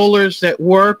gel rollers that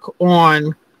work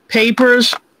on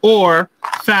papers or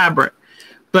fabric.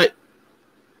 But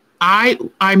I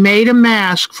made a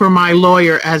mask for my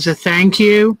lawyer as a thank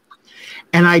you,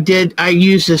 and I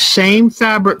used the same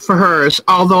fabric for hers,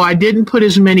 although I didn't put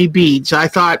as many beads. I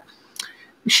thought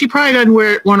she probably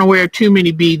doesn't want to wear too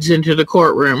many beads into the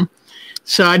courtroom.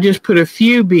 So I just put a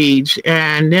few beads,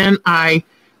 and then I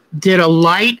did a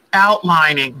light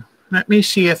outlining. Let me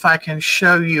see if I can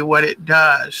show you what it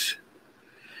does.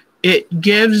 It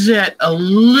gives it a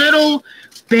little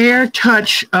bare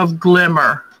touch of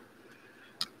glimmer.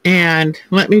 And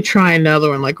let me try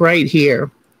another one, like right here.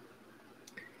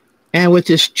 And with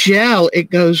this gel,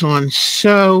 it goes on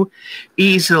so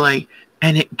easily,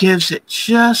 and it gives it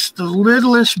just the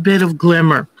littlest bit of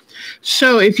glimmer.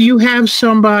 So if you have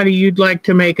somebody you'd like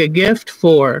to make a gift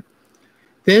for,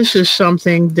 this is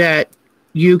something that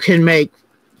you can make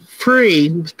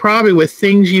free, probably with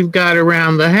things you've got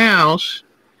around the house.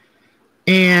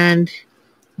 And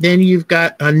then you've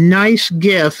got a nice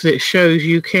gift that shows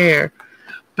you care.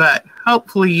 But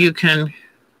hopefully you can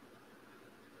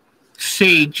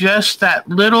see just that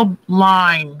little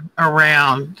line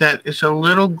around that is a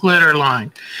little glitter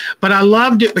line. But I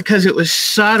loved it because it was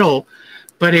subtle,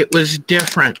 but it was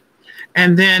different.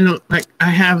 And then, like, I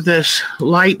have this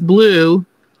light blue,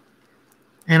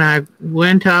 and I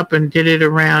went up and did it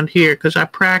around here because I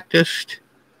practiced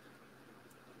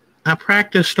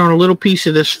on a little piece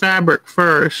of this fabric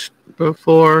first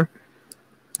before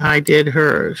I did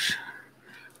hers.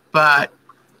 But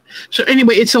so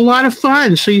anyway, it's a lot of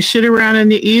fun. So you sit around in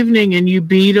the evening and you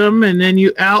bead them, and then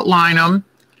you outline them,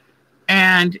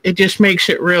 and it just makes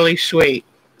it really sweet.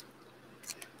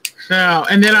 So,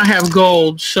 and then I have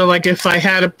gold. So like if I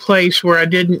had a place where I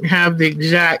didn't have the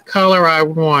exact color I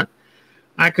want,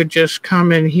 I could just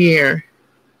come in here.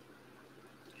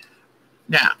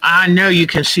 Now, I know you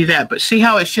can see that, but see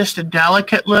how it's just a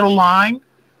delicate little line?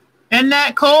 Isn't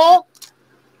that cool?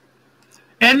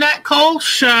 Isn't that cool?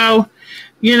 So,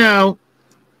 you know,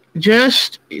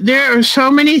 Just, there are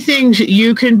so many things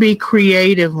you can be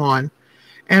creative on.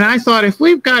 And I thought, if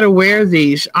we've got to wear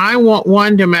these, I want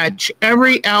one to match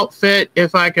every outfit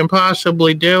if I can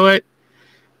possibly do it,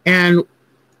 and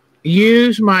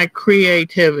use my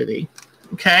creativity.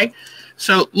 Okay?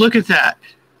 So look at that.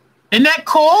 Isn't that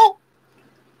cool?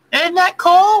 Isn't that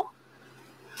cool?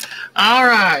 All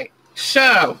right.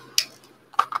 So,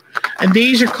 and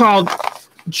these are called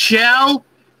Gel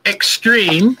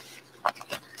Extreme.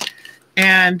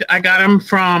 And I got them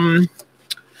from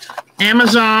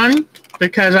Amazon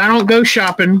because I don't go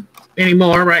shopping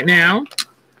anymore right now.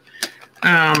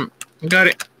 Go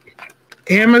to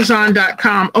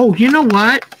Amazon.com. Oh, you know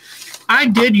what? I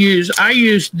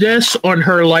used this on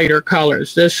her lighter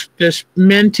colors. This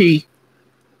minty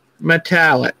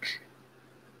metallic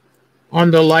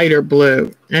on the lighter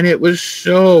blue. And it was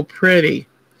so pretty.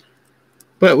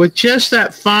 But with just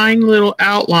that fine little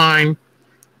outline,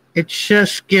 it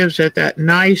just gives it that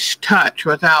nice touch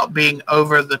without being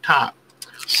over the top.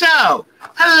 So,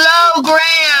 hello,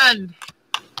 Grand.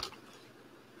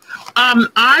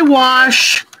 I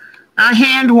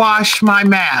hand wash my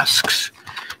masks.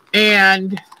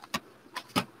 And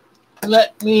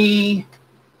what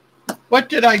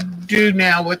did I do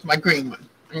now with my green one?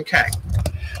 Okay.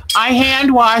 I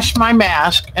hand wash my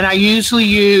mask, and I usually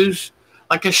use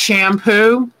like a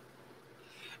shampoo.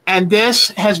 And this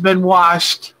has been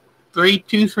washed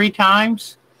two, three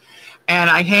times. And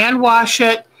I hand wash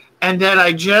it, and then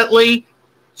I gently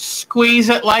squeeze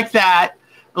it like that.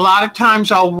 A lot of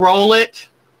times I'll roll it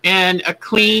in a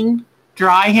clean,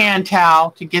 dry hand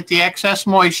towel to get the excess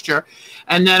moisture,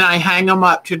 and then I hang them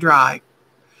up to dry.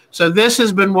 So this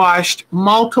has been washed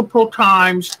multiple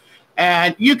times,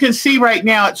 and you can see right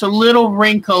now it's a little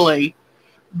wrinkly,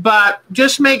 but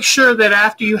just make sure that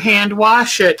after you hand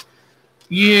wash it,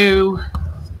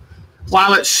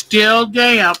 while it's still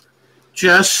damp,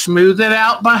 just smooth it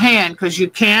out by hand, because you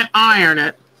can't iron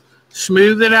it.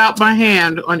 Smooth it out by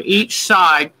hand on each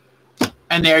side,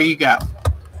 and there you go.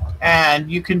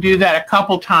 And you can do that a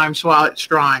couple times while it's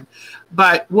drying.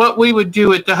 But what we would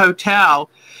do at the hotel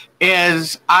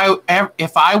is,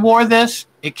 if I wore this,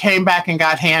 it came back and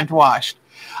got hand washed.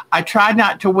 I tried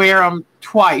not to wear them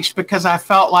twice because I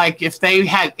felt like if they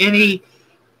had any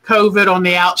COVID on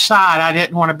the outside, I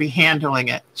didn't want to be handling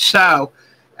it. So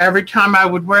every time I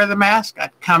would wear the mask,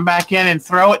 I'd come back in and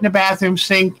throw it in the bathroom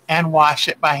sink and wash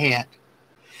it by hand.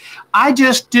 I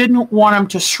just didn't want them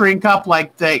to shrink up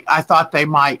like I thought they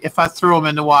might if I threw them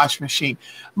in the wash machine.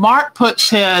 Mark puts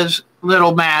his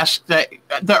little mask,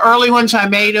 the early ones I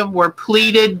made him were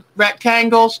pleated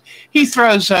rectangles. He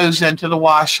throws those into the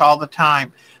wash all the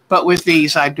time. But with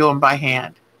these, I do them by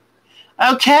hand.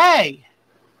 Okay.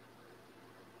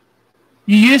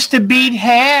 You used to beat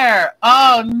hair.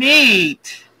 Oh,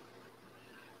 neat.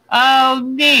 Oh,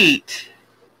 neat.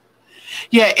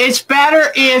 Yeah, it's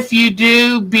better if you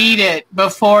do beat it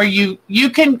before you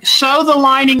can sew the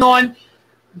lining on.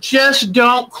 Just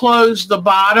don't close the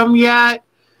bottom yet.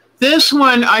 This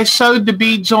one, I sewed the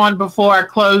beads on before I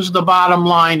closed the bottom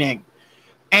lining.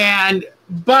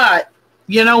 But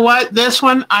you know what? This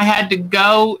one, I had to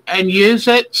go and use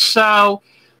it. So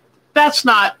that's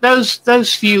not,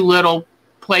 those few little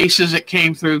places it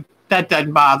came through, that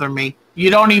doesn't bother me. You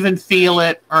don't even feel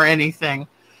it or anything.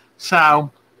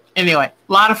 So anyway,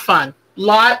 a lot of fun.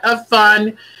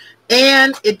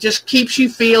 And it just keeps you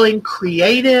feeling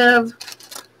creative.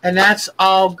 And that's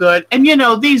all good. And you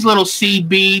know, these little seed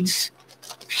beads,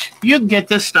 you can get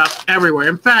this stuff everywhere.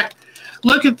 In fact,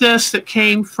 look at this that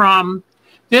came from,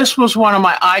 this was one of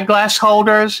my eyeglass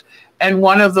holders, and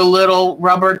one of the little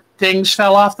rubber things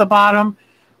fell off the bottom.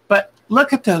 But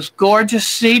look at those gorgeous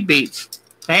seed beads.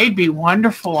 They'd be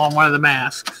wonderful on one of the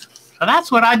masks. So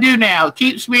that's what I do now. It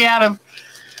keeps me out of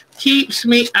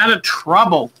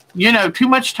trouble. You know, too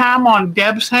much time on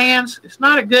Deb's hands, it's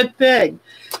not a good thing.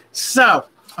 So,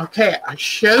 okay, I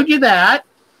showed you that.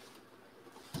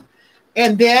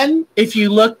 And then if you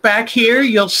look back here,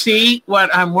 you'll see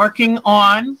what I'm working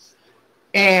on.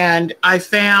 And I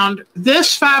found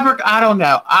this fabric. I don't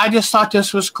know. I just thought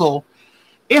this was cool.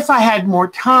 If I had more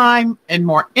time and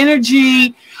more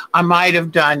energy, I might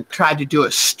have tried to do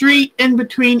a street in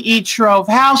between each row of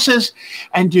houses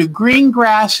and do green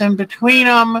grass in between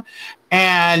them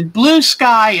and blue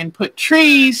sky and put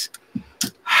trees.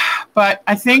 But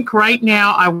I think right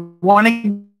now I want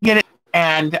to get it,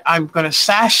 and I'm going to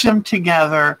sash them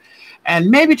together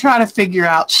and maybe try to figure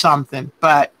out something,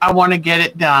 but I want to get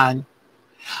it done.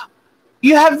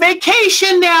 You have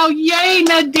vacation now. Yay,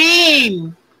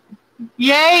 Nadine.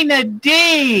 Yay,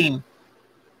 Nadine.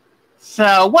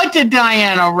 So what did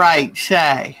Diana Wright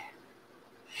say?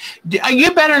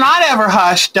 You better not ever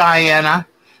hush, Diana.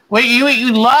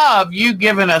 We love you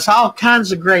giving us all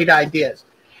kinds of great ideas.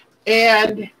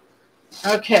 And,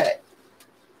 okay.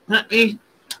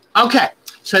 Okay.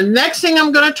 So next thing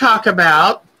I'm going to talk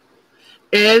about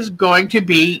is going to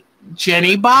be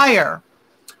Jenny Beyer.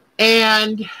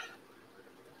 And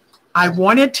I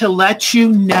wanted to let you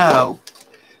know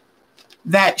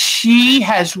that she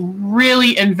has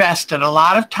really invested a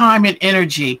lot of time and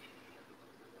energy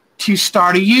to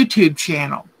start a YouTube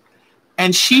channel.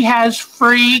 And she has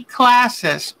free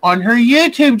classes on her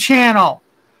YouTube channel.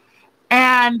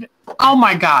 And oh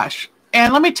my gosh.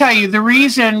 And let me tell you, the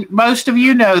reason, most of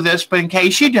you know this, but in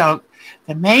case you don't,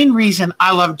 the main reason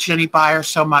I love Jenny Beyer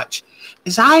so much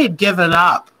is I had given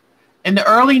up. In the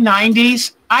early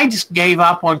 90s, I just gave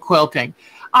up on quilting.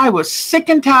 I was sick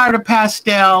and tired of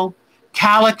pastel,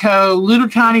 calico, little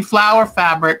tiny flower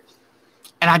fabric.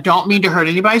 And I don't mean to hurt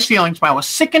anybody's feelings, but I was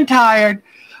sick and tired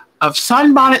of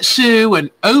Sunbonnet Sue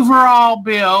and Overall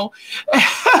Bill.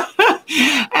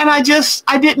 And I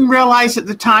didn't realize at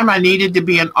the time I needed to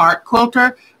be an art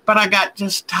quilter, but I got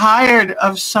just tired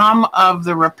of some of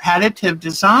the repetitive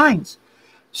designs.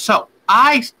 So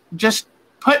I just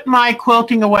put my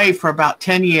quilting away for about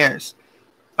 10 years.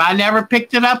 If I never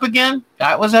picked it up again,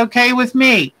 that was okay with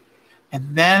me.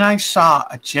 And then I saw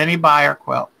a Jenny Beyer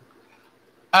quilt.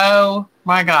 Oh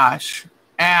my gosh.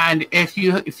 And if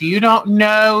you don't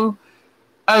know,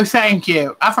 oh, thank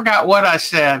you. I forgot what I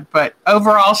said, but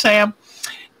overall, Sam.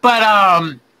 But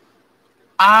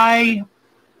I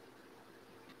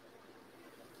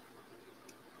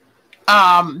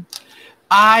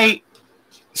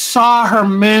saw her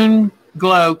moon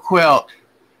glow quilt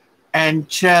and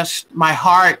just my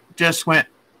heart just went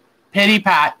pity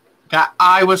pat.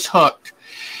 I was hooked.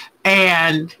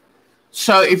 And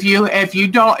so if you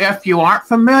aren't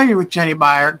familiar with Jenny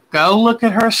Beyer, go look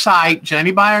at her site,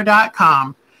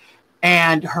 jennybeyer.com,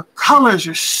 and her colors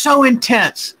are so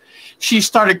intense. She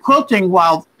started quilting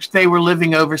while they were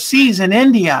living overseas in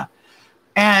India.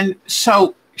 And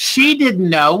so she didn't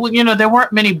know, there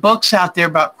weren't many books out there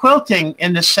about quilting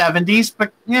in the 70s,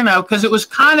 but, because it was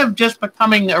kind of just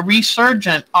becoming a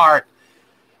resurgent art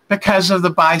because of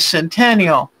the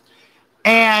bicentennial.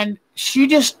 And she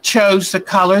just chose the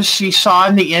colors she saw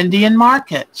in the Indian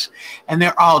markets. And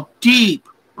they're all deep,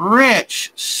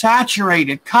 rich,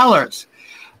 saturated colors.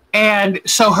 And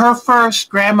so her first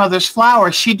grandmother's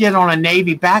flower, she did on a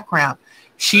navy background.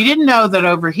 She didn't know that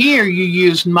over here you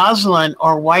used muslin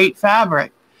or white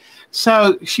fabric.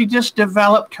 So she just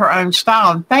developed her own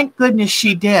style. And thank goodness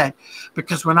she did.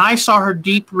 Because when I saw her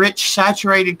deep, rich,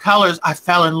 saturated colors, I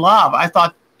fell in love. I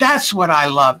thought, that's what I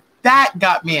love. That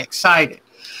got me excited.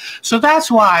 So that's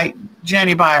why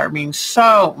Jenny Beyer means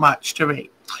so much to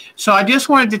me. So I just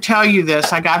wanted to tell you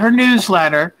this. I got her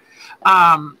newsletter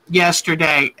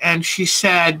yesterday, and she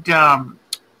said,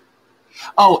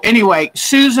 anyway,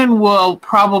 Susan will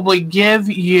probably give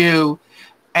you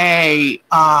a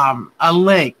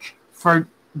link for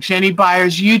Jenny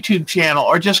Beyer's YouTube channel,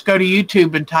 or just go to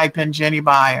YouTube and type in Jenny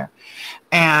Beyer.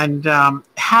 And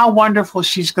how wonderful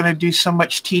she's going to do so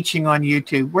much teaching on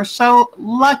YouTube. We're so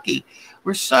lucky.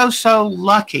 We're so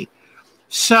lucky.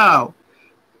 So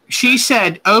she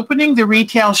said opening the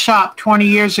retail shop 20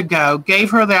 years ago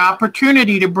gave her the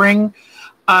opportunity to bring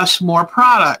us more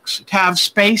products, to have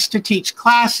space to teach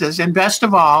classes, and best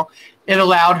of all, it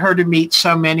allowed her to meet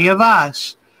so many of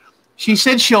us. She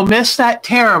said she'll miss that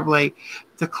terribly.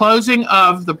 The closing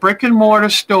of the brick and mortar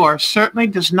store certainly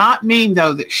does not mean,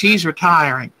 though, that she's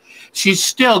retiring. She's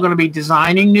still going to be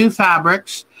designing new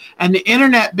fabrics, and the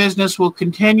internet business will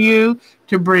continue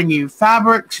to bring you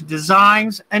fabrics,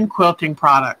 designs, and quilting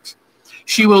products.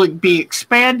 She will be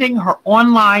expanding her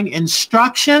online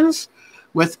instructions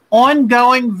with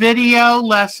ongoing video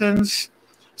lessons,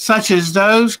 such as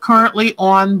those currently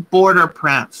on Border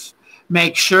Prints.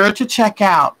 Make sure to check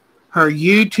out her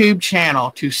YouTube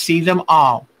channel to see them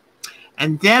all.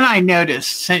 And then I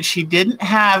noticed, since she didn't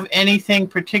have anything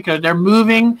particular, they're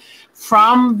moving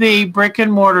from the brick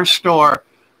and mortar store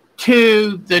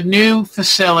to the new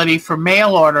facility for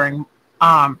mail ordering.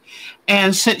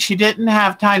 And since she didn't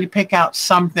have time to pick out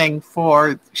something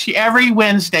every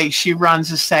Wednesday she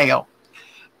runs a sale.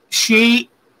 She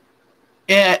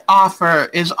is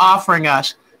offering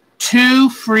us 2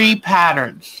 free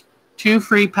patterns.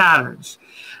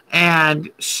 And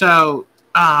so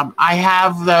I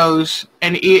have those.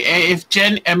 And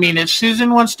if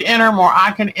Susan wants to enter them, or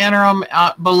I can enter them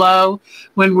below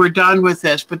when we're done with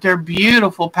this. But they're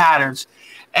beautiful patterns.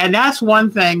 And that's one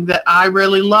thing that I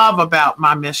really love about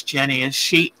my Miss Jenny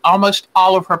is almost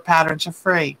all of her patterns are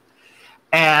free.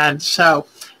 And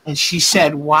she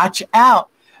said, watch out,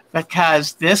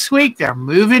 because this week they're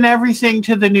moving everything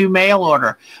to the new mail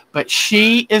order. But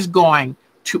she is going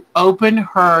to open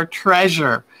her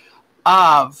treasure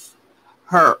of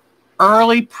her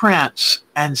early prints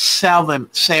and sell them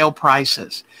sale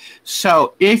prices.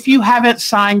 So if you haven't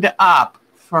signed up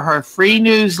for her free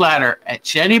newsletter at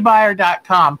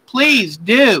jennybuyer.com, please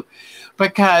do,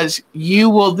 because you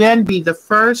will then be the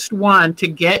first one to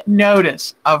get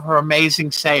notice of her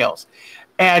amazing sales.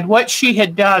 And what she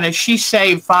had done is she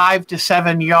saved 5 to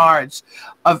 7 yards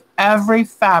of every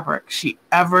fabric she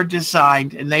ever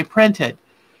designed, and they printed.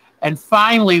 And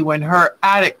finally, when her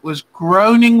attic was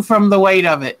groaning from the weight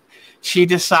of it, she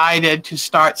decided to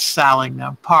start selling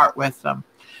them, part with them.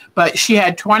 But she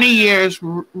had 20 years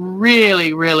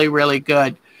really, really, really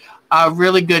good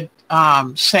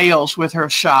sales with her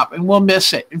shop, and we'll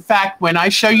miss it. In fact, when I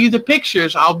show you the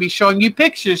pictures, I'll be showing you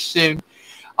pictures soon,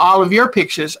 all of your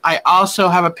pictures. I also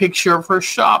have a picture of her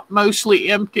shop,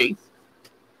 mostly empty.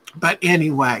 But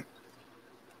anyway.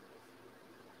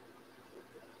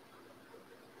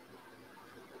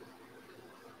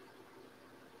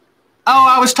 Oh,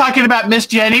 I was talking about Miss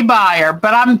Jenny Buyer,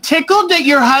 but I'm tickled that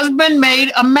your husband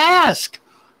made a mask.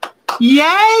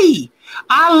 Yay!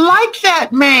 I like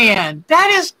that man. That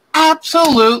is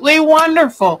absolutely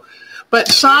wonderful. But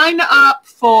sign up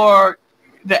for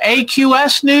the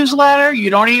AQS newsletter.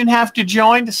 You don't even have to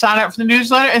join to sign up for the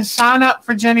newsletter, and sign up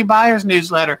for Jenny Buyer's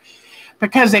newsletter,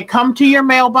 because they come to your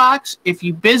mailbox. If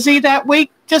you're busy that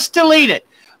week, just delete it.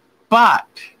 But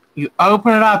you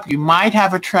open it up, you might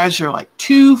have a treasure like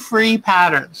 2 free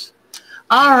patterns.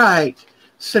 All right.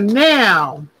 So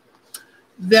now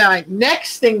the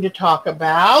next thing to talk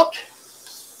about,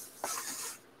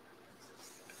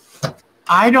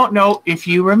 I don't know if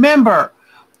you remember,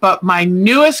 but my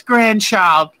newest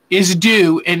grandchild is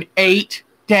due in 8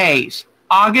 days.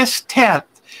 August 10th,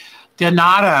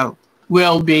 Donato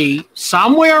will be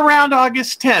somewhere around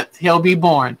August 10th. He'll be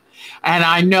born. And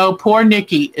I know poor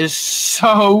Nikki is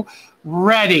so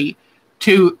ready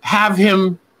to have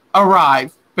him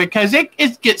arrive, because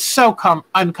it gets so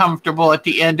uncomfortable at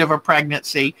the end of a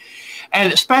pregnancy.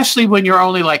 And especially when you're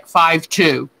only like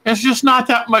 5'2". There's just not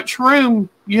that much room,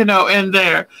 in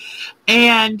there.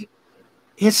 And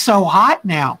it's so hot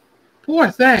now.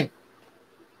 Poor thing.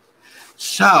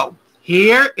 So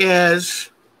here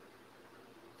is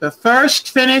the first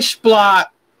finished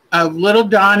block of little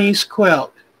Donnie's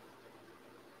quilt.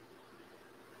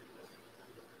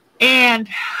 And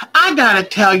I got to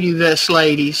tell you this,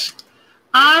 ladies.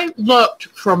 I looked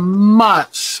for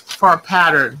months for a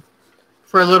pattern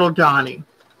for little Donnie.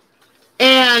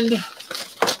 And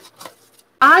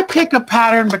I pick a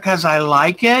pattern because I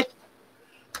like it.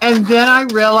 And then I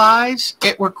realize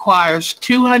it requires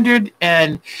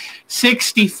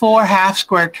 264 half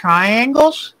square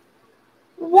triangles.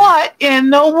 What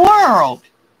in the world?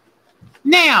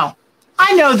 Now,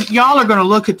 I know that y'all are going to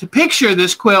look at the picture of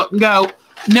this quilt and go,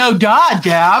 no duh,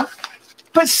 Deb.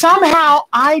 But somehow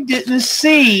I didn't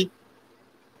see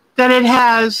that it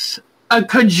has a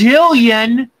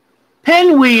cajillion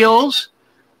pinwheels,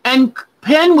 and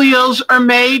pinwheels are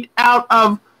made out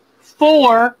of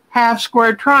 4 half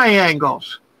square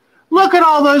triangles. Look at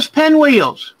all those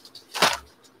pinwheels.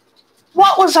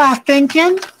 What was I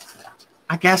thinking?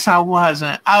 I guess I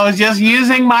wasn't. I was just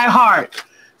using my heart.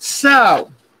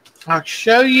 So I'll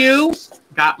show you.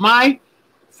 Got my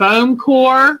foam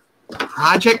core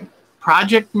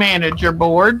project manager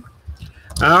board.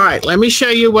 All right, let me show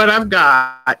you what I've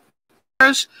got.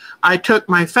 First, I took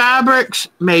my fabrics,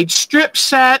 made strip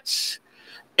sets,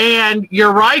 and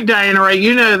you're right, Diana Ray,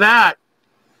 you know that,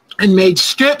 and made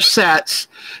strip sets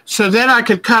so then I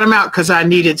could cut them out, because I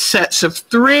needed sets of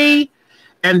 3,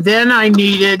 and then I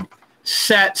needed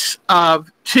sets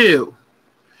of 2.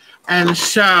 And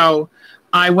so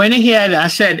I went ahead and I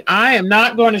said, I am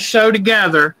not going to sew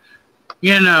together,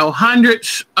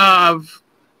 hundreds of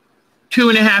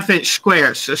 2.5-inch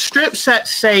squares. So strip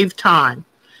sets save time.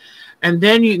 And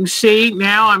then you can see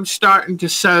now I'm starting to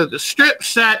sew the strip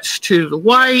sets to the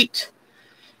white.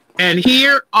 And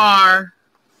here are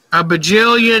a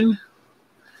bajillion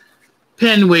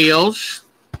pinwheels.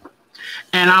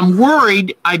 And I'm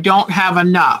worried I don't have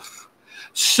enough.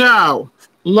 So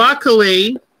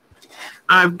luckily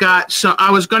I've got, so I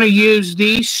was going to use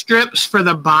these strips for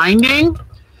the binding,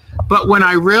 but when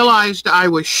I realized I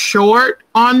was short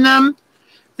on them,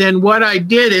 then what I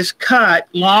did is cut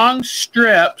long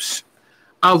strips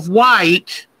of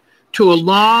white to a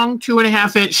long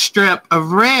 2.5-inch strip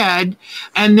of red,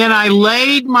 and then I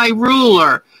laid my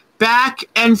ruler back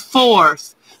and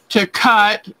forth to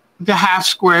cut the half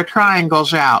square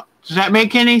triangles out. Does that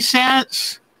make any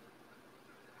sense?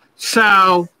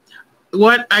 So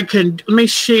what I can, let me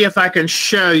see if I can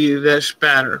show you this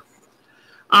better.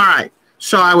 All right,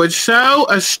 so I would sew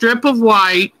a strip of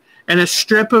white and a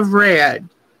strip of red,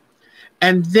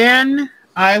 and then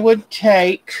I would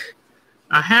take,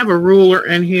 I have a ruler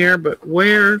in here, but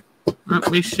where, let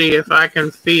me see if I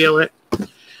can feel it.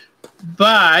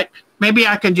 But maybe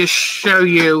I can just show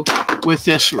you with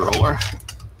this ruler.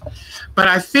 But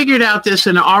I figured out this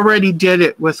and already did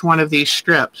it with one of these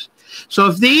strips. So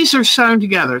if these are sewn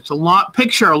together, it's a long,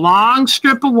 picture a long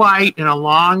strip of white and a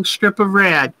long strip of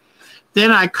red.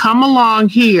 Then I come along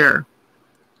here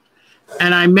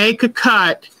and I make a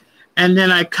cut, and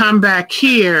then I come back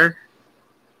here.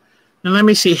 And let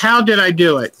me see, how did I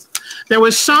do it? There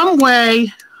was some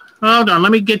way, hold on,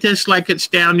 let me get this like it's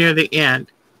down near the end.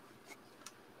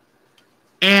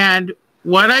 And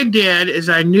what I did is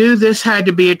I knew this had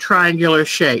to be a triangular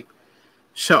shape.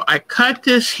 So I cut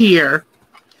this here,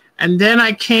 and then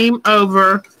I came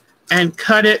over and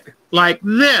cut it like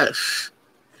this.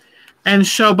 And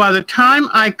so by the time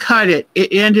I cut it,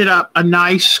 it ended up a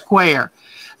nice square.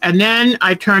 And then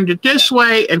I turned it this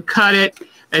way and cut it,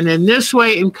 and then this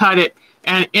way and cut it,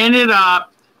 and ended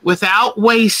up, without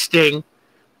wasting,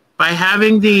 by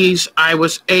having these, I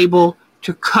was able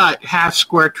to cut half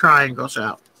square triangles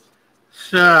out.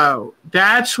 So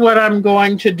that's what I'm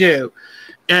going to do.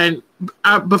 And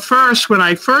but first, when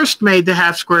I first made the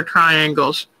half square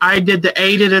triangles, I did the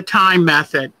 8 at a time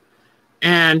method.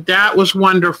 And that was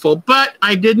wonderful, but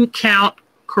I didn't count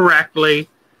correctly.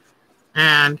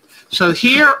 And so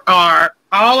here are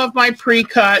all of my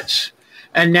pre-cuts,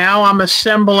 and now I'm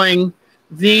assembling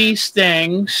these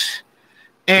things.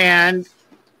 And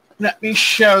let me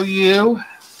show you.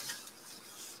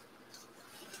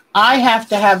 I have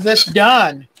to have this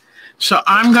done. So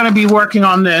I'm going to be working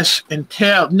on this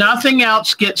until nothing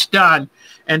else gets done,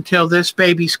 until this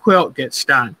baby's quilt gets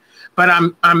done. But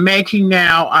I'm making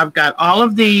now, I've got all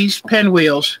of these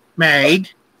pinwheels made,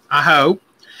 I hope.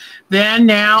 Then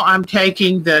now I'm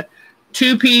taking the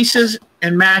 2 pieces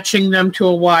and matching them to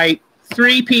a white,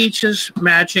 3 pieces,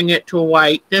 matching it to a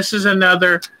white. This is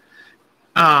another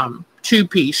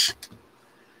 2-piece.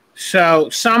 So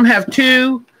some have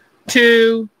 2,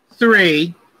 2,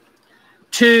 3,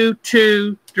 2,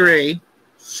 2, 3.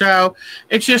 So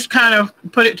it's just kind of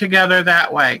put it together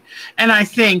that way. And I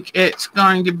think it's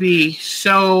going to be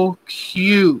so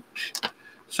cute.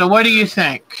 So what do you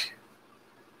think?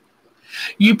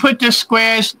 You put the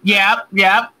squares, yep,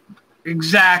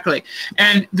 exactly.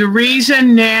 And the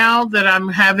reason now that I'm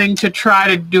having to try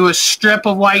to do a strip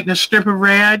of white and a strip of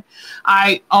red,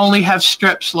 I only have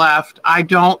strips left. I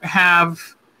don't have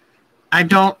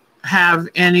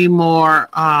any more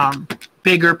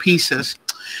bigger pieces.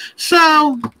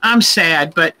 So I'm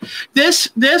sad, but this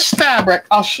fabric,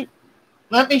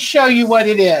 let me show you what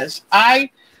it is. I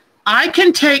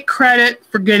can take credit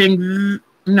for getting,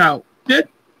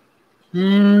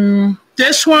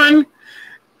 this one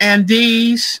and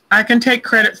these, I can take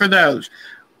credit for those.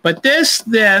 But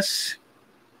this,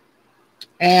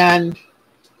 and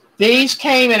these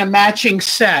came in a matching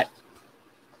set.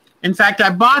 In fact, I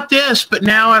bought this, but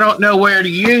now I don't know where to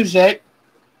use it.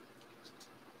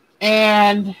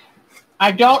 And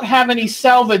I don't have any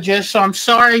selvages, so I'm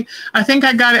sorry. I think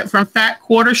I got it from Fat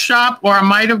Quarter Shop, or I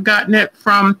might have gotten it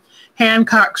from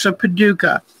Hancock's of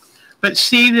Paducah. But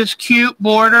see this cute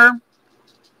border?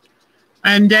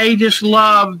 And they just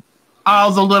love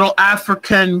all the little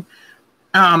African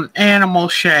animal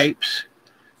shapes.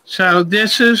 So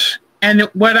this is, and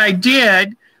what I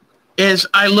did is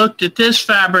I looked at this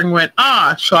fabric and went,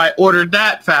 so I ordered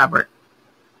that fabric.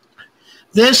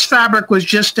 This fabric was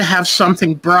just to have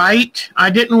something bright. I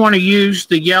didn't want to use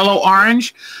the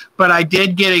yellow-orange, but I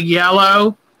did get a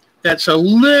yellow that's a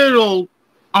little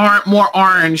more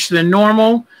orange than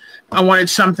normal. I wanted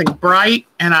something bright,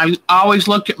 and I always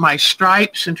looked at my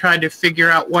stripes and tried to figure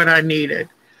out what I needed.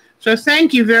 So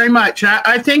thank you very much.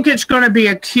 I think it's going to be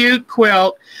a cute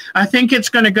quilt. I think it's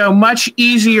going to go much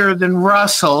easier than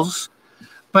Russell's,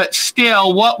 but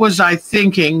still, what was I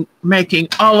thinking making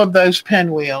all of those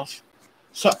pinwheels?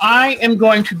 So I am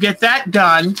going to get that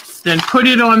done, then put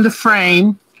it on the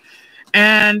frame,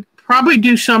 and probably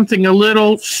do something a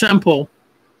little simple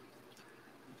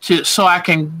so I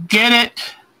can get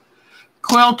it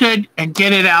quilted and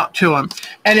get it out to them.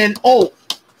 And then,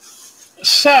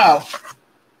 so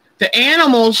the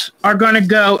animals are going to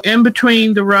go in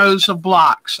between the rows of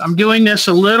blocks. I'm doing this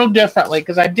a little differently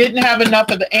because I didn't have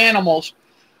enough of the animals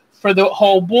for the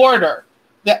whole border.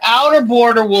 The outer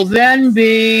border will then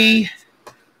be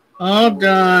all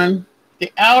done.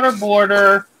 The outer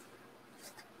border,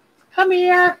 come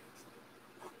here,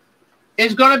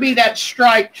 is going to be that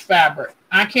striped fabric.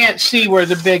 I can't see where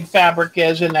the big fabric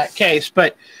is in that case,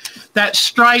 but that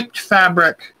striped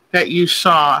fabric that you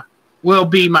saw will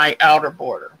be my outer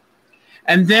border.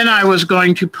 And then I was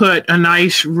going to put a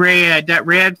nice red, that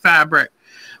red fabric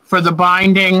for the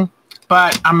binding,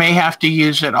 but I may have to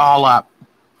use it all up.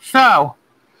 So,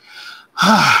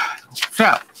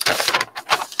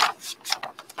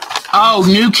 oh,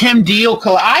 new Kim Deal.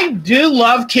 I do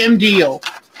love Kim Deal.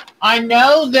 I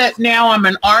know that now I'm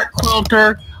an art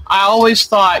quilter. I always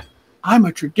thought I'm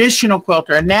a traditional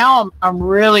quilter, and now I'm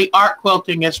really art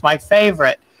quilting is my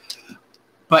favorite.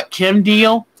 But Kim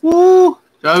Deal, woo,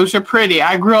 those are pretty.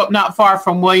 I grew up not far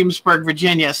from Williamsburg,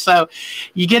 Virginia, so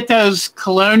you get those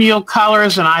colonial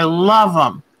colors, and I love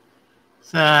them.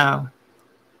 So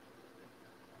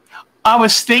I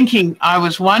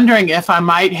was wondering if I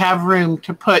might have room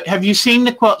to put, have you seen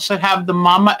the quilts that have the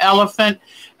mama elephant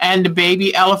and the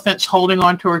baby elephants holding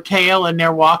onto her tail and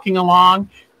they're walking along?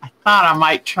 I thought I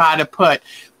might try to put,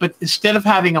 but instead of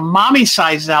having a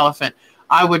mommy-sized elephant,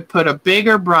 I would put a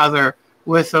bigger brother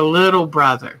with a little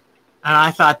brother. And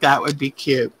I thought that would be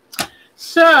cute.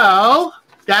 So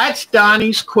that's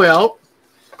Donnie's quilt.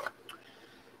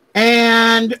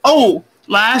 And, oh,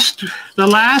 the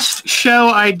last show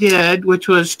I did, which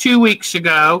was 2 weeks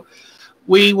ago,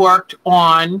 we worked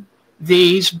on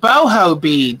these boho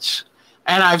beads.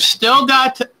 And I've still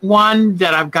got one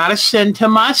that I've got to send to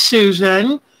my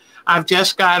Susan. I've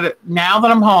just got it, now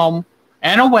that I'm home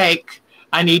and awake,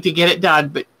 I need to get it done.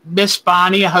 But Miss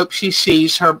Bonnie, I hope she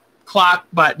sees her clock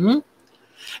button.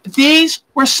 These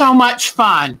were so much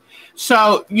fun.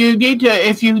 So you need to,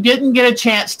 if you didn't get a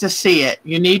chance to see it,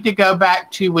 you need to go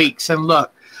back 2 weeks and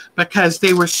look, because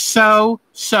they were so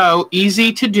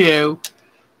easy to do.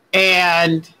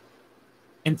 And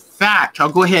in fact,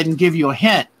 I'll go ahead and give you a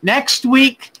hint. Next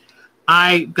week,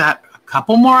 I got a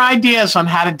couple more ideas on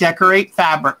how to decorate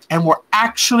fabric, and we're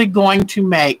actually going to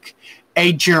make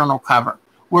a journal cover.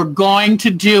 We're going to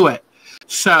do it.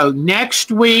 So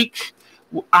next week,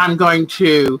 I'm going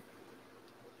to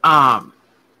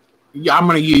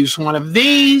use one of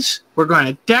these. We're going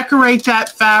to decorate that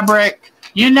fabric.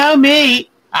 You know me,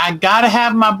 I got to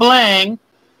have my bling.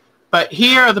 But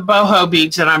here are the boho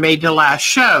beads that I made the last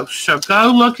show. So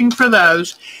go looking for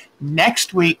those.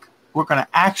 Next week, we're going to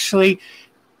actually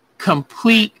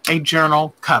complete a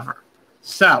journal cover.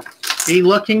 So be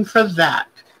looking for that.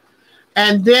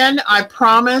 And then I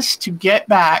promise to get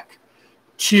back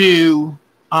to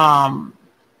our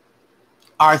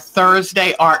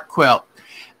Thursday art quilt.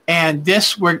 And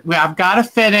this, I've got to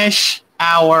finish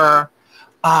our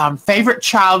favorite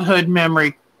childhood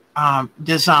memory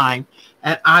design.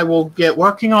 And I will get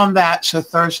working on that so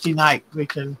Thursday night we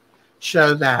can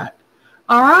show that.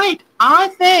 All right, I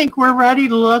think we're ready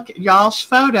to look at y'all's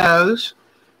photos.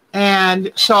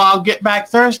 And so I'll get back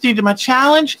Thursday to my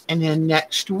challenge. And then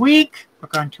next week, we're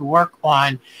going to work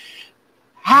on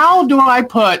how do I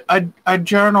put a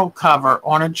journal cover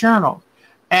on a journal.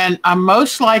 And I'm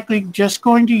most likely just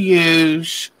going to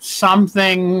use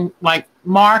something like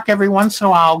Mark every once in a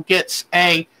while gets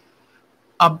a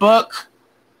book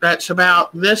that's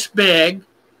about this big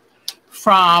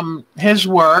from his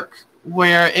work,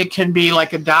 where it can be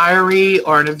like a diary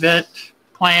or an event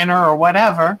planner or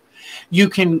whatever.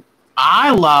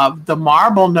 I love the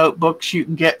marble notebooks you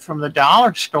can get from the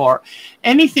dollar store.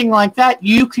 Anything like that,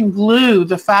 you can glue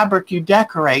the fabric you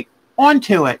decorate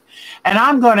onto it. And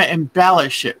I'm going to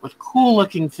embellish it with cool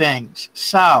looking things.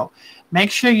 So make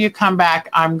sure you come back.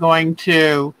 I'm going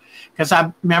to, because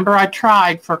I remember I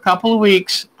tried for a couple of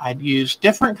weeks, I'd use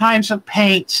different kinds of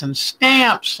paints and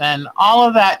stamps and all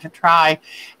of that to try,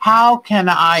 how can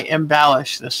I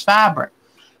embellish this fabric?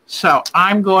 So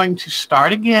I'm going to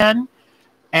start again,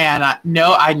 and I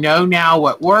know now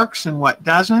what works and what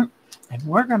doesn't, and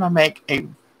we're going to make a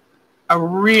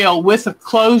reel with a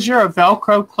closure, a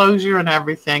Velcro closure and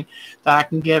everything that I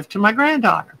can give to my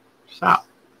granddaughter. So,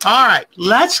 all right,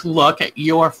 let's look at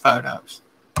your photos.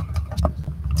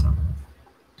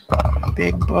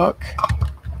 Big book.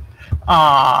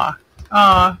 I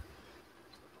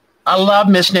love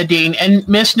Miss Nadine. And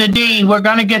Miss Nadine, we're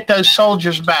going to get those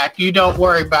soldiers back. You don't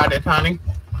worry about it, honey,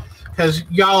 because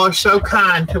y'all are so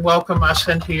kind to welcome us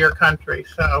into your country.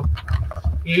 So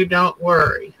you don't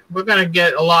worry. We're going to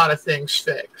get a lot of things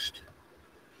fixed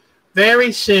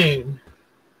very soon.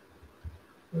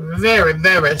 Very,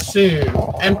 very soon.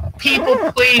 And people,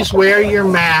 please wear your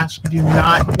mask. Do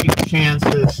not take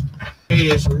chances. It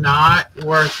is not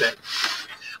worth it.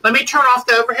 Let me turn off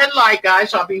the overhead light,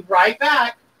 guys. I'll be right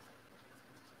back.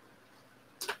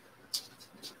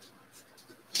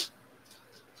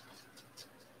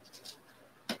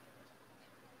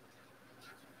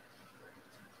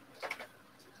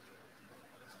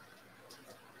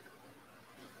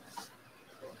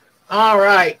 All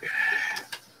right.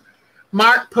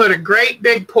 Mark put a great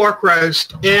big pork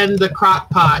roast in the crock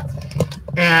pot,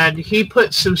 and he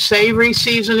put some savory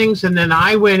seasonings, and then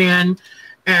I went in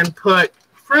and put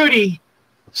fruity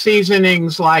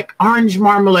seasonings like orange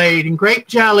marmalade and grape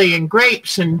jelly and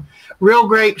grapes and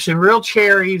real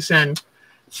cherries and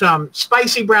some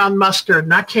spicy brown mustard,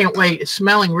 and I can't wait. It's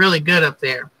smelling really good up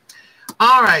there.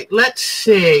 All right, let's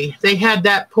see. They had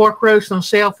that pork roast on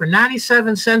sale for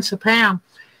 97 cents a pound.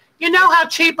 You know how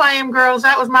cheap I am, girls.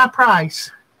 That was my price.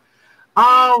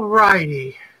 All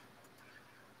righty.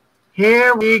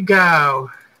 Here we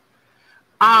go.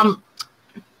 I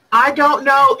don't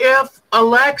know if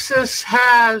Alexis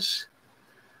has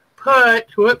put,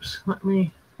 I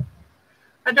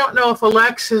don't know if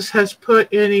Alexis has put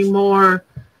any more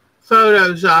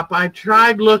photos up. I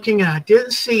tried looking and I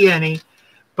didn't see any,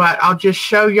 but I'll just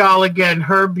show y'all again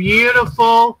her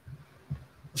beautiful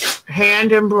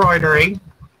hand embroidery.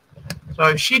 So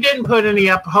if she didn't put any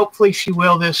up, hopefully she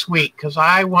will this week because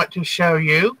I want to show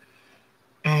you.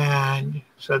 And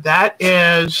so that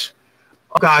is,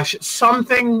 oh gosh,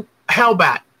 something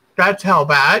Hellbat. That's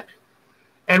Hellbat.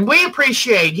 And we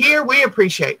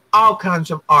appreciate all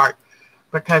kinds of art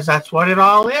because that's what it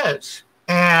all is.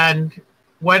 And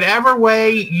whatever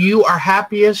way you are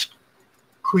happiest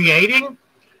creating,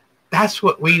 that's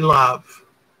what we love.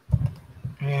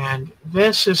 And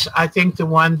this is, I think, the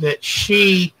one that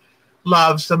she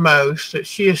loves the most, that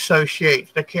she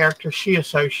associates, the character she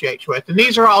associates with. And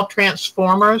these are all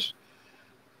Transformers.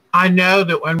 I know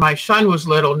that when my son was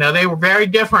little, now they were very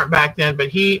different back then, but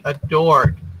he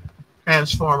adored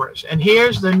Transformers. And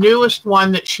here's the newest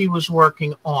one that she was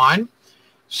working on.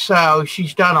 So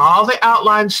she's done all the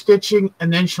outline stitching,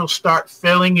 and then she'll start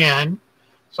filling in.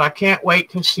 So I can't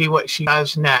wait to see what she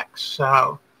does next.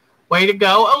 So way to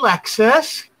go,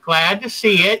 Alexis. Glad to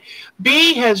see it.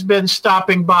 B has been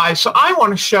stopping by, so I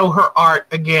want to show her art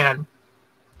again.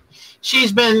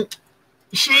 She's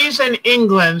in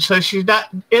England, so she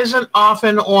isn't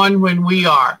often on when we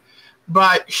are.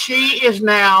 But she is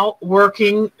now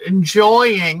working,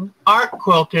 enjoying art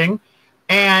quilting,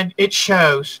 and it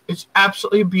shows. It's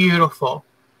absolutely beautiful.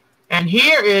 And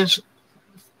here is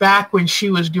back when she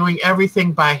was doing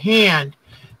everything by hand.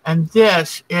 And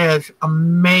this is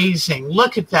amazing.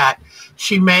 Look at that.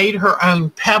 She made her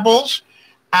own pebbles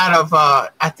out of,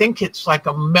 I think it's like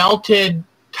a melted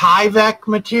Tyvek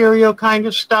material kind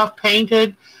of stuff,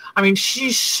 painted. I mean,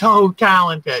 she's so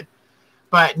talented.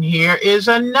 But here is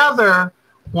another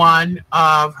one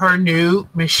of her new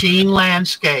machine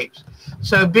landscapes.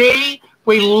 So, B,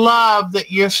 we love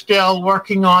that you're still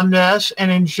working on this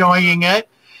and enjoying it.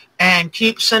 And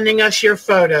keep sending us your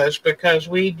photos because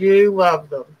we do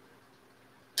love them.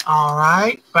 All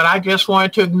right. But I just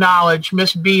wanted to acknowledge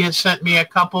Miss B has sent me a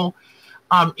couple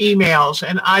emails,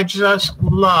 and I just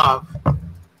love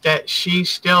that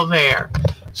she's still there.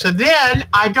 So then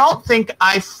I don't think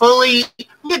I fully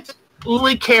get the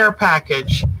Lily Care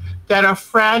package that a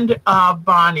friend of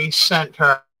Bonnie sent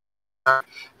her.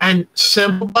 And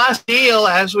simple bus deal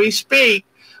as we speak.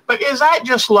 But is that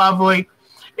just lovely?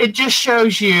 It just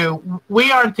shows you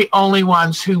we aren't the only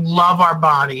ones who love our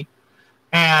body.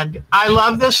 And I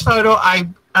love this photo.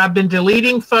 I've been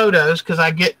deleting photos because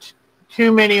I get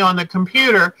too many on the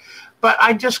computer, but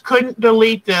I just couldn't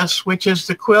delete this, which is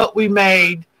the quilt we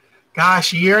made,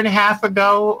 gosh, a year and a half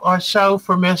ago or so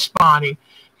for Miss Bonnie.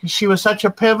 She was such a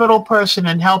pivotal person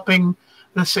in helping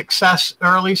the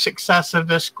early success of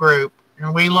this group.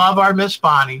 And we love our Miss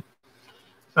Bonnie.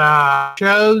 So I'll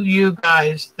show you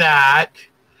guys that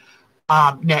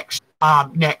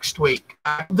next week.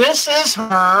 This is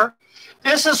her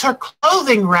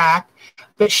clothing rack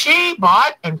that she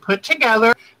bought and put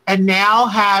together, and now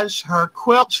has her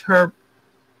quilts, her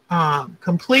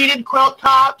completed quilt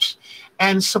tops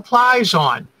and supplies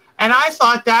on. And I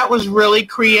thought that was really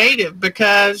creative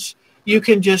because you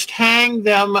can just hang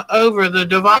them over the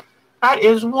device. That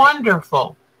is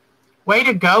wonderful. Way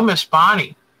to go, Miss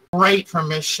Bonnie. Great from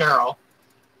Miss Cheryl.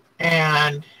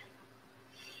 And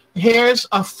here's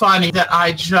a funny that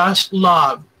I just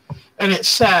love. And it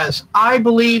says, I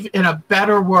believe in a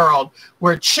better world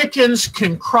where chickens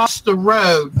can cross the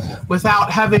road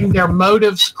without having their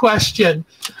motives questioned.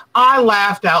 I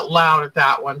laughed out loud at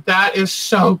that one. That is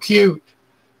so cute.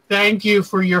 Thank you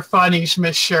for your funnies,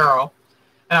 Miss Cheryl.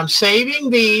 And I'm saving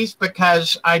these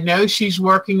because I know she's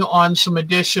working on some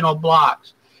additional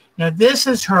blocks. Now, this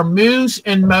is her Moves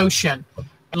in Motion.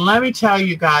 And let me tell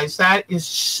you guys, that is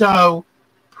so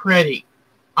pretty.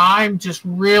 I'm just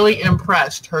really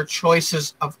impressed. Her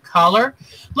choices of color.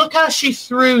 Look how she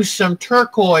threw some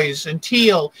turquoise and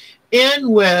teal in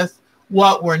with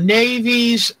what were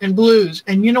navies and blues.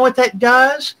 And you know what that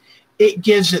does? It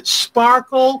gives it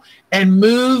sparkle and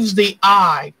moves the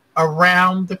eye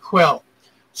around the quilt.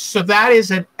 So that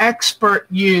is an expert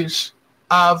use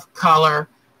of color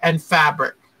and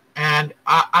fabric. And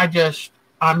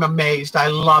I'm amazed. I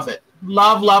love it.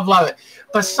 Love, love, love it.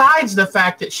 Besides the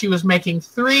fact that she was making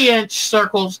 3-inch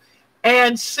circles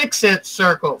and 6-inch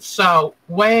circles. So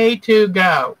way to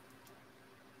go.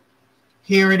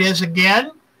 Here it is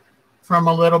again from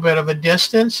a little bit of a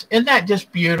distance. Isn't that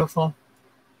just beautiful?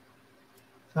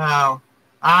 So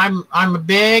I'm a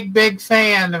big, big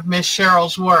fan of Miss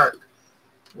Cheryl's work.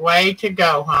 Way to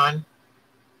go, hon.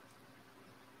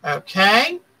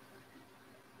 Okay.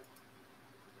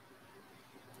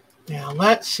 Now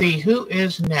let's see who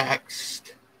is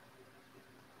next.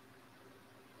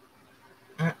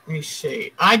 Let me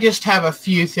see. I just have a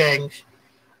few things.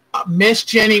 Miss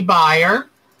Jenny Beyer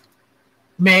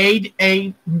made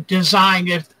a design.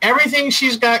 Everything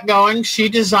she's got going, she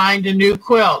designed a new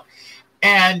quilt.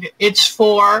 And it's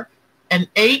for an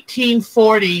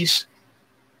 1840s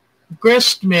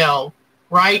grist mill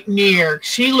right near.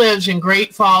 She lives in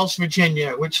Great Falls,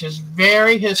 Virginia, which is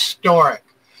very historic.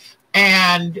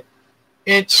 And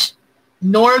it's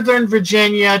Northern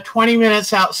Virginia, 20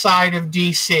 minutes outside of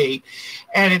D.C.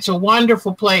 And it's a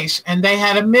wonderful place. And they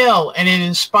had a mill, and it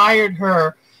inspired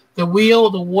her. The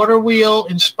wheel, the water wheel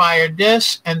inspired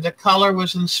this, and the color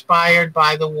was inspired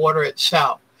by the water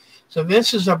itself. So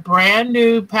this is a brand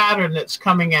new pattern that's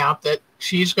coming out that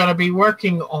she's going to be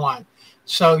working on.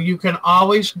 So you can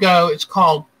always go. It's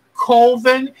called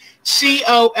Colvin,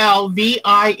 C-O-L-V-I-N,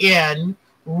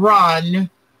 Run.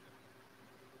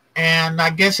 And I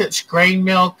guess it's grain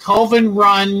mill, Colvin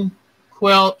Run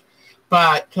quilt.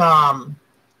 But and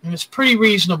it's pretty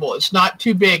reasonable. It's not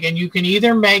too big. And you can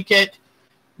either make it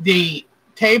the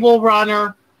table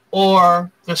runner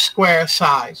or the square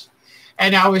size.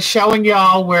 And I was showing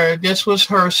y'all where this was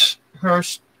her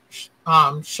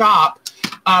shop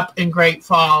up in Great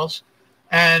Falls,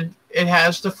 and it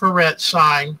has the for rent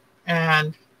sign,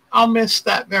 and I'll miss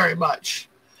that very much.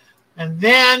 And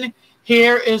then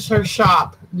here is her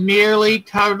shop, nearly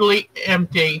totally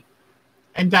empty,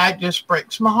 and that just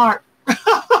breaks my heart.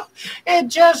 It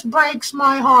just breaks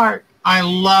my heart. I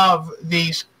love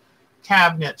these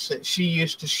cabinets that she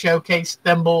used to showcase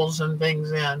thimbles and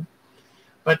things in.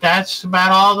 But that's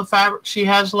about all the fabric she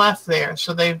has left there.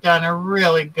 So they've done a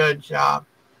really good job.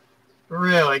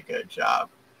 Really good job.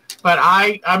 But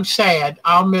I'm sad.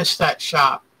 I'll miss that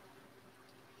shop.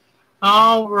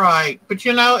 All right. But,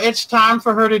 you know, it's time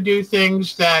for her to do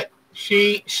things that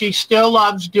she still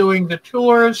loves doing, the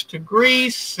tours to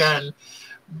Greece and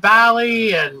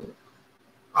Bali and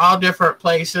all different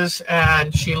places.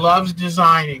 And she loves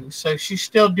designing. So she's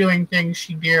still doing things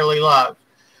she dearly loves.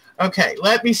 Okay,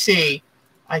 let me see.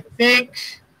 I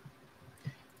think,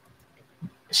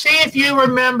 see if you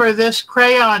remember this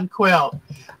crayon quilt.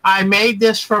 I made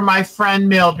this for my friend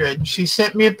Mildred. She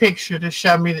sent me a picture to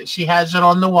show me that she has it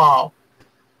on the wall.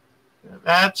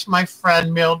 That's my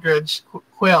friend Mildred's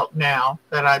quilt now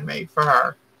that I made for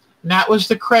her. And that was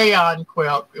the crayon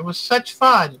quilt. It was such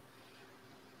fun.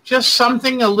 Just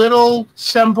something a little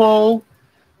simple.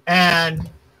 And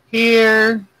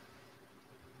here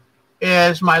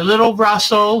is my little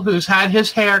Russell, who's had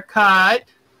his hair cut.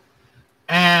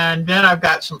 And then I've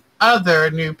got some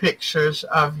other new pictures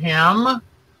of him. I'm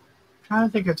trying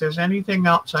to think if there's anything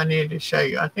else I needed to show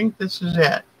you. I think this is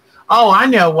it. Oh, I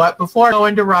know what. Before I go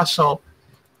into Russell,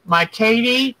 my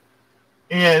Katie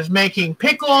is making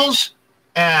pickles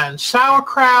and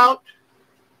sauerkraut.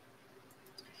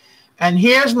 And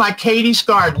here's my Katie's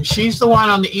garden. She's the one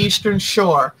on the Eastern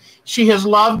Shore. She has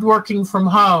loved working from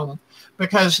home,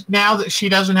 because now that she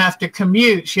doesn't have to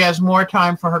commute, she has more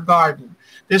time for her garden.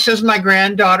 This is my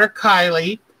granddaughter,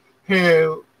 Kylie,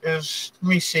 who is, let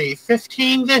me see,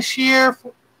 15 this year.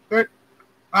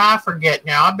 I forget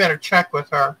now. I better check with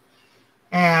her.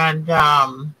 And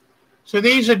so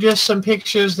these are just some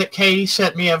pictures that Katie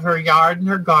sent me of her yard and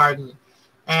her garden.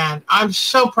 And I'm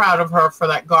so proud of her for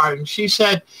that garden. She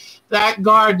said that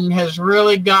garden has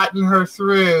really gotten her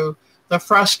through the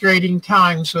frustrating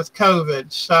times with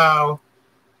COVID. So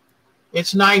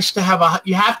it's nice to have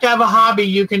you have to have a hobby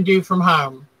you can do from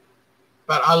home.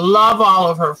 But I love all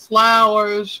of her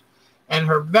flowers and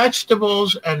her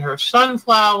vegetables and her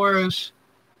sunflowers.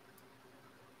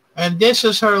 And this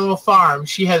is her little farm.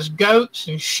 She has goats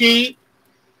and sheep.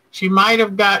 She might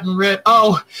have gotten rid,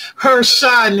 oh, her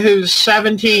son, who's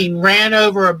 17, ran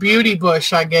over a beauty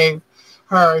bush I gave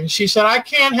her. And she said, I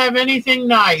can't have anything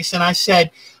nice. And I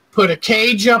said, put a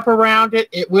cage up around it.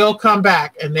 It will come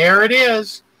back. And there it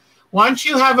is. Once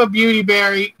you have a beauty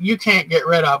berry, you can't get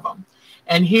rid of them.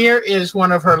 And here is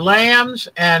one of her lambs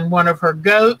and one of her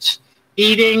goats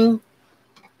eating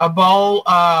a bowl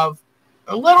of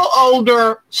a little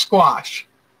older squash.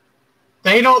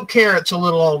 They don't care it's a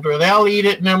little older. They'll eat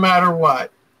it no matter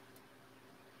what.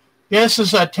 This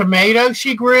is a tomato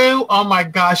she grew. Oh my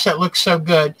gosh, that looks so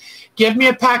good. Give me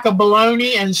a pack of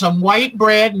bologna and some white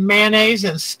bread and mayonnaise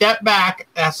and step back.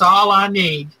 That's all I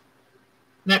need.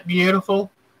 Isn't that beautiful?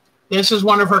 This is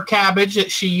one of her cabbage that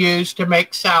she used to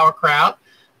make sauerkraut.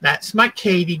 That's my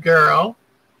Katie girl.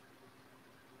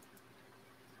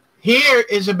 Here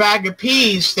is a bag of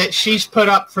peas that she's put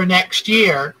up for next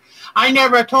year. I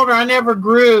told her I never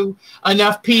grew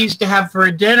enough peas to have for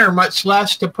a dinner, much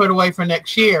less to put away for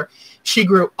next year. She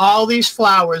grew all these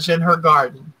flowers in her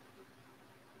garden.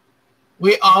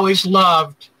 We always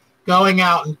loved going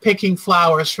out and picking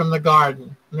flowers from the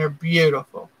garden. And they're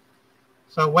beautiful.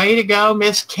 So way to go,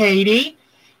 Miss Katie.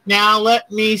 Now let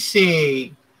me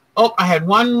see. Oh, I have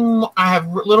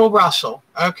little Russell.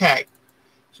 Okay.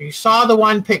 So you saw the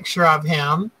one picture of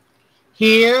him.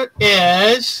 Here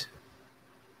is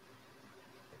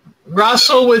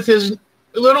Russell with his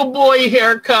little boy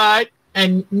haircut,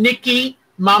 and Nikki,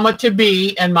 Mama to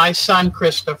be, and my son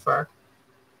Christopher.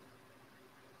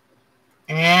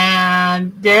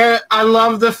 And there, I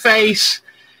love the face.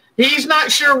 He's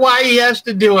not sure why he has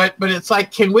to do it, but it's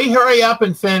like, can we hurry up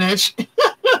and finish?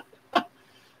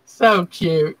 So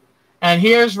cute. And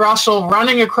here's Russell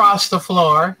running across the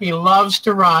floor. He loves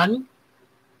to run.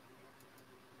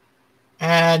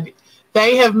 And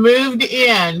they have moved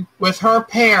in with her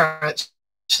parents.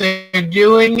 They're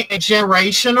doing a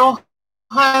generational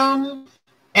home.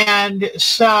 And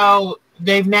so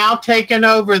they've now taken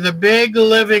over the big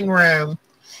living room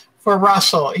for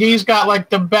Russell. He's got like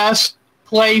the best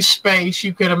play space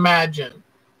you could imagine.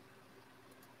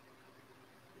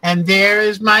 And there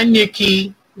is my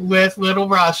Nikki with little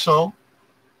Russell.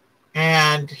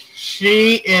 And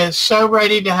she is so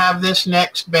ready to have this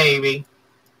next baby.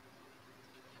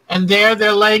 And there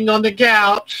they're laying on the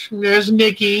couch. There's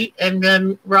Nikki, and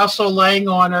then Russell laying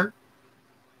on her.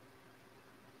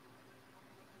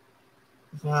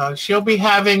 So she'll be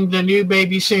having the new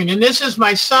baby soon. And this is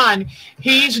my son.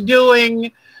 He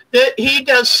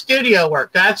does studio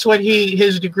work. That's what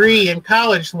his degree in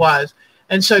college was.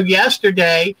 And so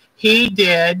yesterday he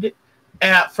did,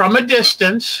 from a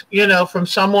distance, from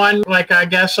someone, like I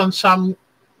guess on some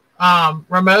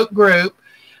remote group,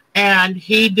 and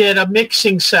he did a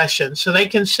mixing session. So they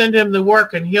can send him the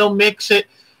work and he'll mix it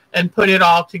and put it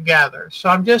all together. So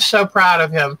I'm just so proud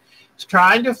of him. He's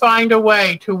trying to find a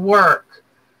way to work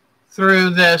through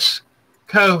this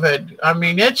COVID. I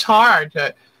mean, it's hard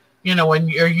to, when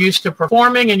you're used to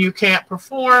performing and you can't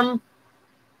perform.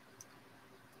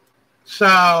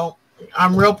 So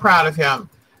I'm real proud of him.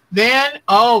 Then,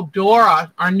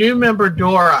 Dora, our new member,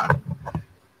 Dora.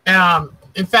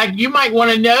 In fact, you might want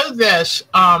to know this,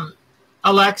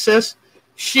 Alexis.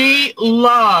 She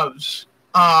loves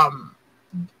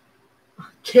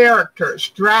characters,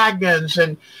 dragons,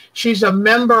 and she's a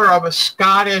member of a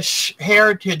Scottish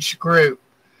heritage group.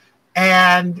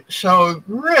 And so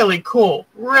really cool,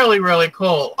 really, really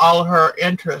cool, all her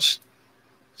interests.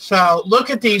 So look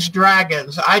at these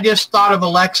dragons. I just thought of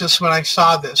Alexis when I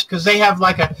saw this because they have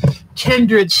like a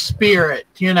kindred spirit,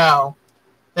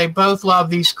 They both love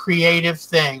these creative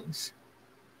things.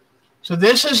 So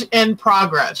this is in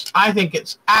progress. I think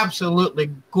it's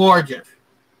absolutely gorgeous.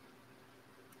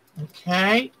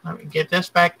 Okay, let me get this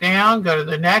back down, go to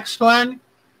the next one.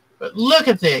 But look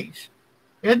at these.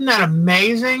 Isn't that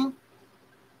amazing?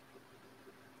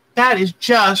 That is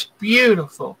just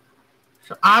beautiful.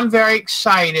 So I'm very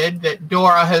excited that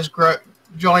Dora has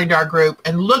joined our group.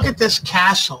 And look at this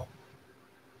castle.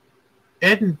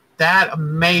 Isn't that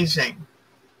amazing?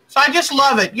 So I just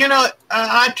love it.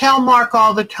 I tell Mark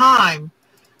all the time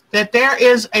that there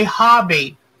is a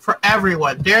hobby for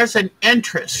everyone. There's an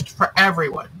interest for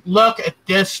everyone. Look at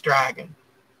this dragon.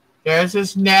 There's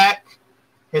his neck,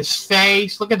 his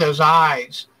face. Look at those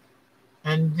eyes.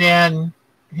 And then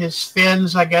his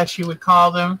fins, I guess you would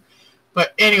call them.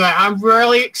 But anyway, I'm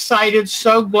really excited.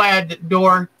 So glad that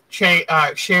Dora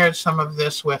shared some of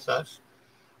this with us.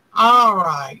 All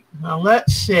right. Now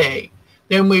let's see.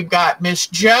 Then we've got Miss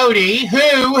Jody,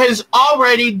 who has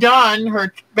already done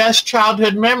her best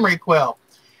childhood memory quilt.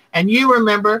 And you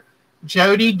remember,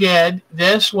 Jody did,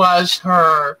 this was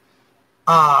her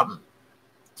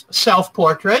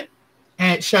self-portrait.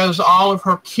 And it shows all of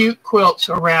her cute quilts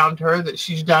around her that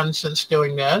she's done since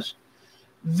doing this.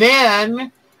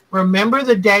 Then, remember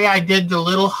the day I did the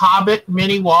little Hobbit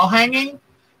mini wall hanging?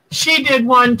 She did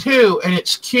one too, and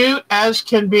it's cute as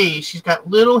can be. She's got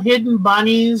little hidden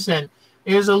bunnies, and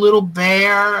there's a little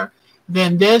bear.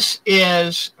 Then this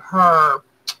is her,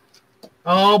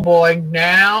 oh boy,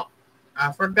 now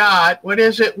I forgot. What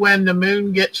is it when the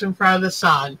moon gets in front of the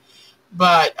sun?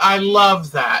 But I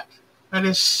love that. That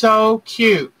is so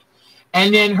cute.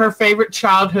 And then her favorite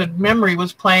childhood memory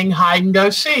was playing hide and go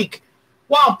seek.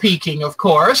 While peeking, of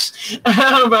course.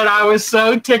 But I was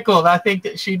so tickled. I think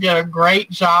that she did a great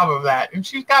job of that. And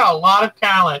she's got a lot of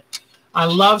talent. I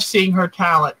love seeing her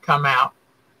talent come out.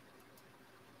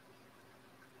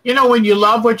 You know, when you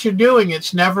love what you're doing,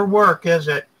 it's never work, is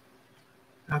it?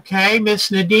 Okay, Miss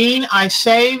Nadine, I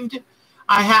saved.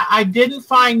 I didn't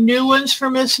find new ones for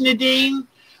Miss Nadine.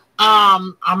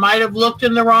 I might have looked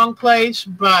in the wrong place,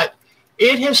 but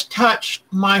it has touched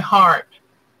my heart.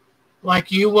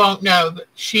 Like you won't know that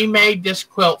she made this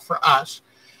quilt for us.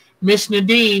 Miss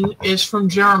Nadine is from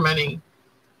Germany,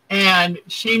 and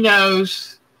she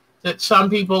knows that some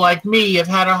people like me have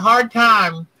had a hard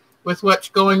time with what's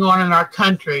going on in our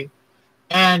country.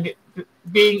 And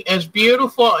being as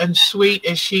beautiful and sweet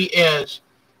as she is,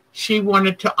 she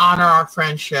wanted to honor our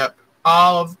friendship.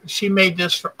 She made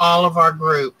this for all of our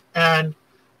group. And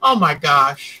oh my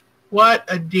gosh, what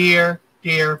a dear,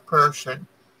 dear person.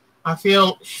 I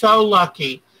feel so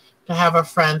lucky to have a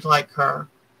friend like her.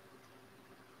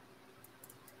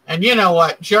 And you know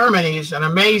what? Germany's an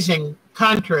amazing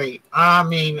country. I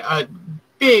mean, a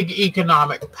big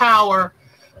economic power,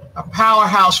 a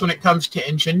powerhouse when it comes to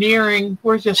engineering.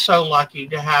 We're just so lucky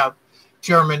to have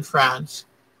German friends.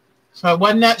 So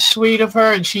wasn't that sweet of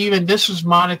her? And this was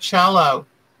Monticello,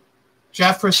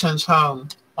 Jefferson's home,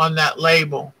 on that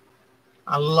label.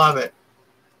 I love it.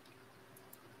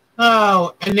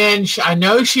 Oh, and then I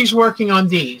know she's working on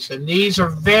these, and these are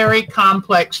very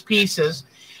complex pieces.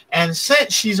 And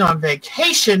since she's on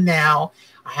vacation now,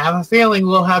 I have a feeling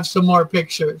we'll have some more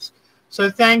pictures.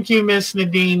 So thank you, Miss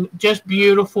Nadine. Just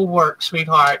beautiful work,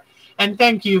 sweetheart. And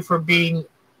thank you for being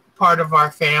part of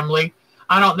our family.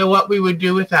 I don't know what we would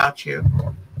do without you.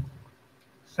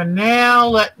 So now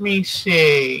let me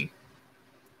see.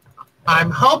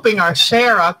 I'm hoping our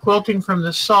Sarah, Quilting from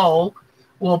the Soul,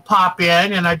 will pop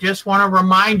in, and I just want to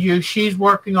remind you she's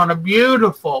working on a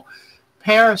beautiful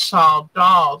Parasol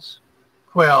Dolls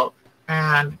quilt,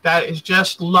 and that is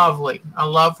just lovely. I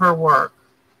love her work.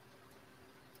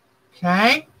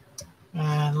 Okay,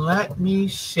 and let me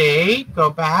see,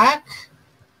 go back.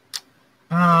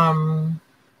 I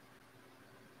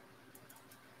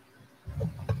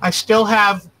still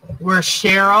have where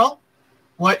Cheryl,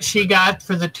 what she got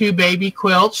for the 2 baby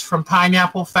quilts from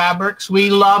Pineapple Fabrics.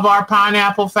 We love our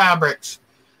Pineapple Fabrics.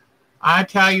 I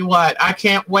tell you what, I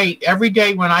can't wait every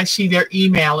day when I see their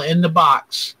email in the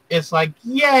box. It's like,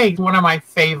 yay, one of my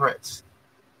favorites.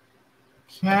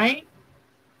 Okay.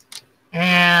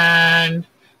 And,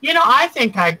 you know, I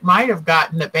think I might have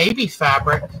gotten the baby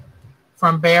fabric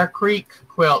from Bear Creek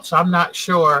Quilts. I'm not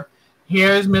sure.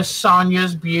 Here's Miss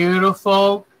Sonia's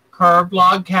beautiful curved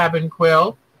log cabin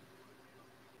quilt.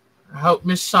 I hope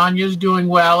Miss Sonia's doing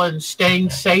well and staying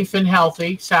safe and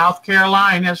healthy. South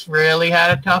Carolina's really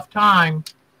had a tough time.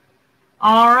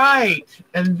 All right.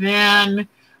 And then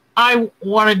I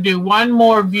want to do one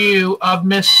more view of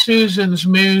Miss Susan's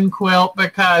moon quilt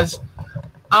because,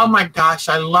 oh my gosh,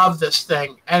 I love this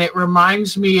thing. And it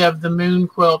reminds me of the moon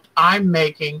quilt I'm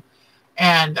making.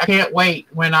 And I can't wait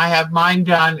when I have mine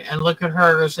done and look at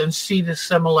hers and see the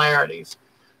similarities.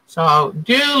 So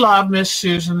do love Miss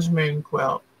Susan's moon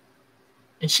quilt.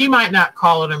 And she might not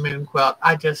call it a moon quilt.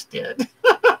 I just did.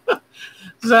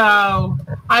 So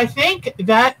I think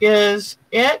that is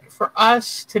it for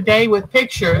us today with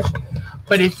pictures.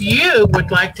 But if you would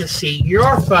like to see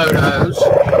your photos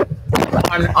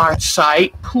on our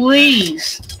site,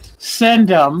 please send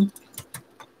them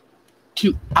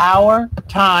to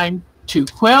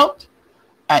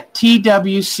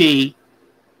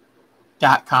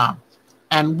ourtime2quilt@twc.com.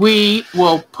 And we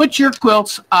will put your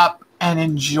quilts up and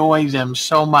enjoy them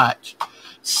so much.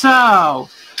 So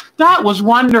that was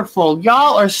wonderful.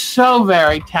 Y'all are so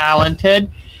very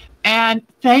talented. And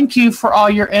thank you for all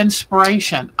your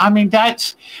inspiration. I mean,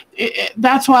 that's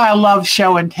why I love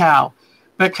show and tell,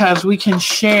 because we can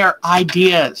share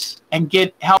ideas and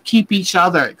help keep each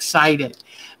other excited.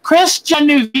 Christian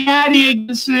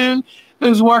Nuviati soon,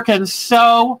 who's working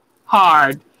so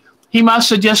hard. He must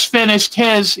have just finished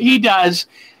he does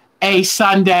a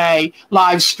Sunday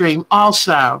live stream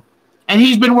also. And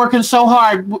he's been working so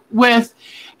hard with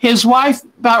his wife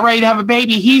about ready to have a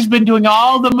baby. He's been doing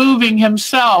all the moving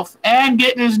himself and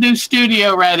getting his new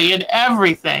studio ready and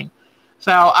everything.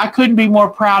 So I couldn't be more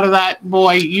proud of that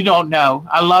boy. You don't know.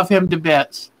 I love him to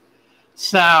bits.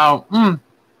 So,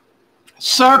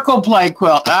 circle play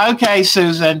quilt. Okay,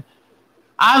 Susan.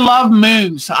 I love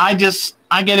moons. I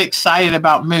get excited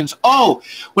about moons. Oh,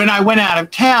 when I went out of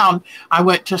town, I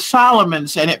went to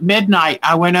Solomon's, and at midnight,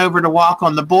 I went over to walk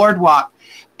on the boardwalk.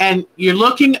 And you're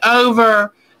looking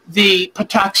over the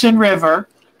Patuxent River,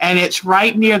 and it's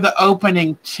right near the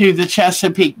opening to the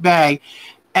Chesapeake Bay.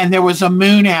 And there was a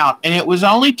moon out, and it was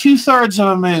only 2/3 of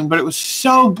a moon, but it was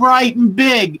so bright and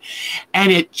big, and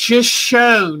it just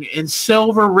shone in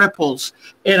silver ripples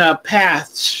in a path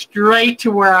straight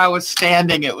to where I was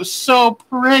standing. It was so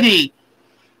pretty.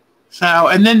 So,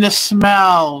 and then the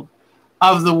smell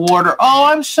of the water. Oh,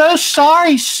 I'm so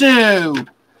sorry, Sue.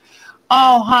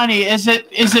 Oh, honey, is it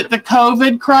the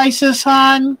COVID crisis,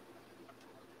 hon?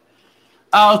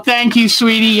 Oh, thank you,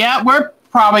 sweetie. Yeah, we're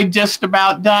probably just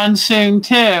about done soon,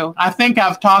 too. I think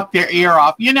I've talked their ear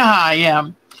off. You know how I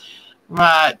am.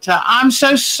 But I'm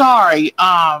so sorry.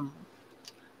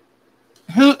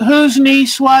 Whose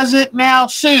niece was it now?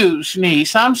 Sue's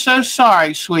niece. I'm so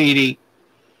sorry, sweetie.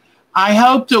 I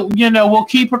hope that, we'll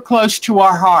keep her close to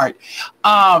our heart.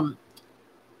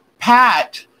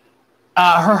 Pat,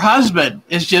 her husband,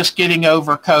 is just getting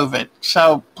over COVID.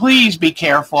 So please be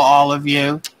careful, all of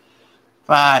you.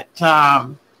 But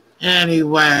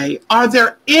anyway, are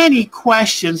there any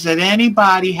questions that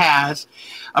anybody has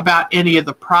about any of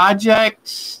the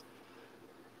projects?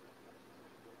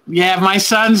 Yeah, my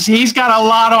son's, he's got a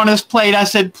lot on his plate. I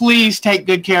said, please take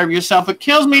good care of yourself. It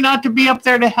kills me not to be up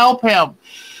there to help him.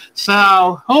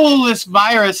 So, this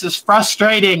virus is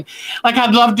frustrating. Like,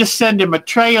 I'd love to send him a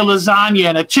tray of lasagna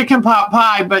and a chicken pot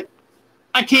pie, but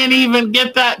I can't even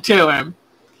get that to him.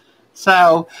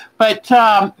 So, but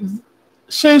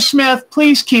Sue Smith,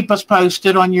 please keep us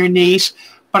posted on your niece.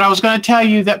 But I was going to tell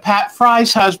you that Pat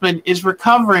Fry's husband is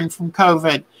recovering from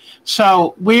COVID.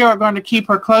 So we are going to keep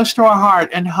her close to our heart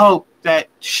and hope that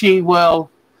she will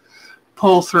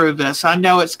pull through this. I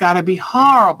know it's got to be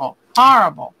horrible,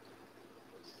 horrible.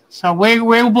 So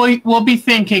we'll be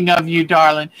thinking of you,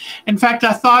 darling. In fact,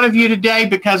 I thought of you today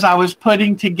because I was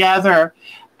putting together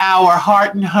our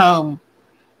Heart and Home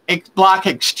block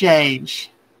exchange.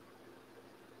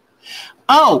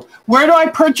 Oh, where do I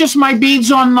purchase my beads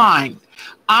online?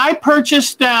 I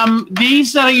purchased them.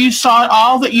 These that you saw,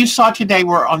 all that you saw today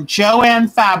were on Joann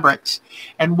Fabrics.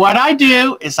 And what I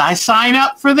do is I sign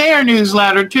up for their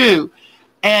newsletter too.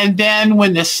 And then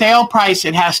when the sale price,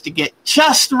 it has to get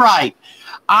just right.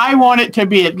 I want it to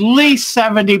be at least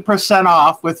 70%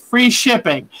 off with free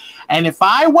shipping. And if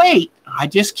I wait, I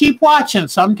just keep watching.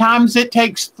 Sometimes it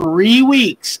takes 3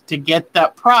 weeks to get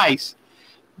that price.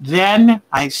 Then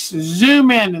I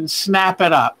zoom in and snap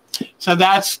it up. So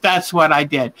that's what I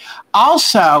did.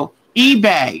 Also,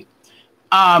 eBay.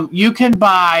 You can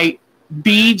buy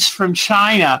beads from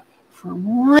China for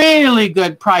really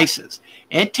good prices.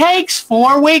 It takes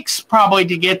 4 weeks probably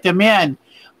to get them in,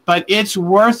 but it's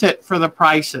worth it for the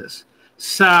prices.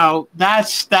 So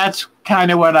that's kind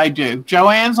of what I do.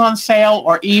 Joann's on sale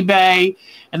or eBay,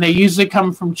 and they usually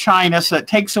come from China, so it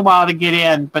takes a while to get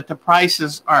in, but the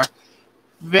prices are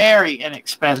very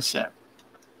inexpensive.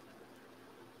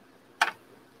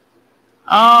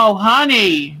 Oh,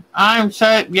 honey, I'm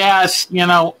so, yes,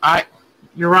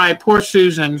 you're right. Poor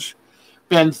Susan's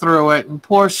been through it, and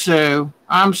poor Sue.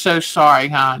 I'm so sorry,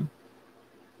 hon.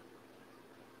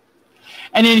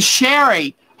 And then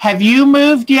Sherry, have you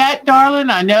moved yet, darling?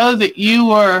 I know that you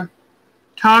were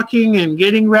talking and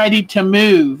getting ready to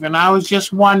move, and I was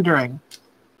just wondering.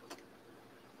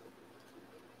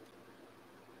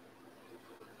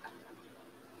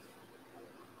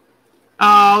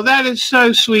 Oh, that is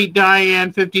so sweet,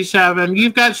 Diane, 57.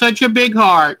 You've got such a big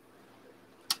heart.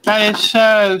 That is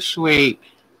so sweet.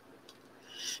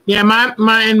 Yeah,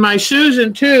 my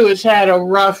Susan, too, has had a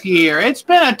rough year. It's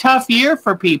been a tough year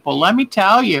for people, let me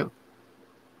tell you.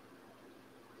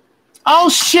 Oh,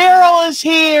 Cheryl is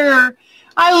here.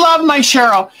 I love my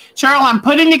Cheryl. Cheryl, I'm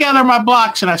putting together my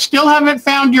blocks, and I still haven't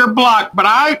found your block, but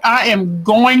I am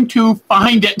going to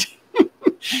find it.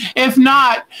 If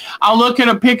not, I'll look at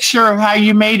a picture of how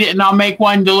you made it, and I'll make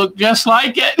one to look just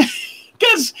like it.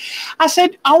 Because I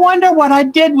said, I wonder what I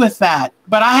did with that.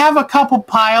 But I have a couple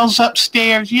piles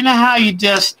upstairs. You know how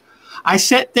I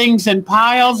set things in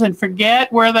piles and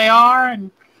forget where they are?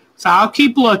 And so I'll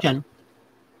keep looking.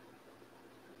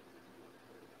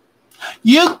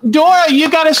 Dora, you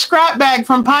got a scrap bag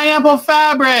from Pineapple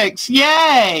Fabrics.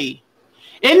 Yay.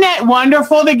 Isn't that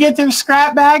wonderful to get their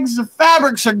scrap bags? The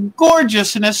fabrics are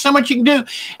gorgeous, and there's so much you can do.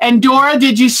 And Dora,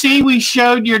 did you see we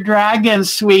showed your dragon,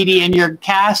 sweetie, in your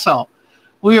castle?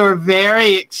 We were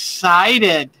very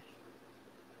excited.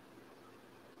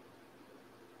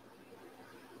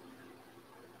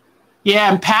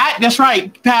 Yeah, and Pat, that's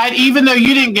right. Pat, even though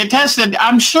you didn't get tested,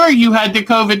 I'm sure you had the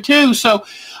COVID too. So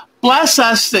bless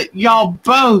us that y'all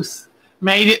both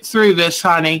made it through this,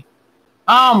 honey.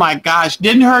 Oh my gosh.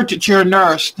 Didn't hurt that you're a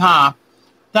nurse, huh?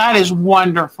 That is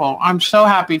wonderful. I'm so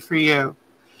happy for you.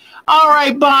 All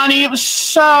right, Bonnie, it was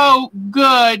so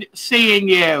good seeing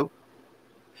you.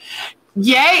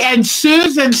 Yay, and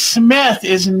Susan Smith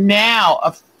is now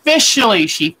officially,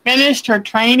 she finished her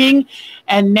training,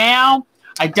 and now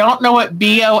I don't know what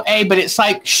BOA, but it's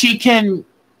like she can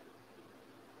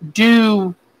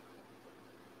do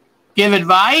give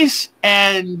advice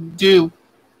and do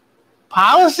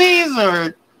policies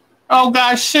or oh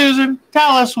gosh, Susan,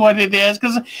 tell us what it is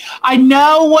because I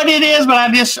know what it is,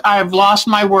 but I've lost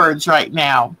my words right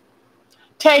now.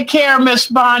 Take care, Miss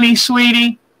Bonnie,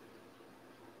 sweetie.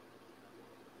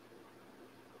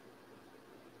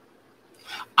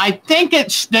 I think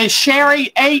it's the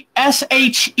Sherry Sherry.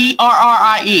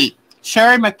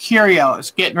 Sherry Mercurio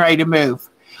is getting ready to move.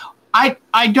 I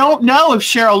don't know if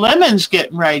Cheryl Lemon's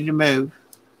getting ready to move.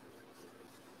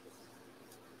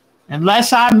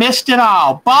 Unless I missed it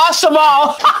all. Boss of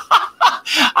all.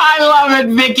 I love it,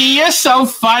 Vicky. You're so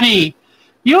funny.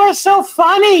 You are so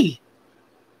funny.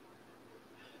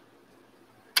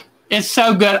 It's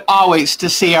so good always to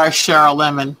see our Cheryl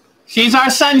Lemon. She's our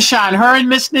sunshine. Her and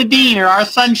Miss Nadine are our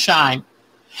sunshine.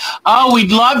 Oh,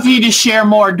 we'd love for you to share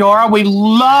more, Dora. We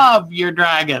love your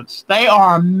dragons. They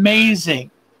are amazing.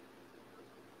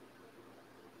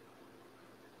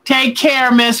 Take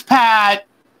care, Miss Pat.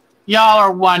 Y'all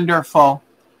are wonderful.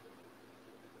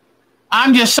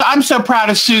 I'm so proud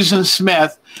of Susan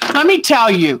Smith. Let me tell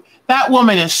you, that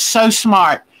woman is so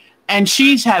smart. And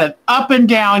she's had an up and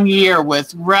down year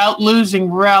with losing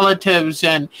relatives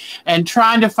and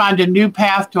trying to find a new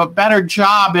path to a better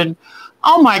job. And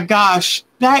oh my gosh,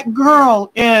 that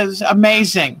girl is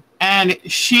amazing. And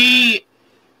she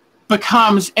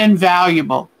becomes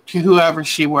invaluable to whoever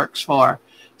she works for.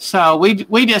 So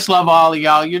we just love all of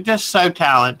y'all. You're just so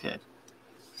talented.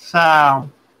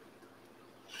 So,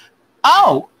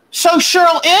 oh, so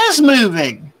Cheryl is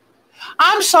moving.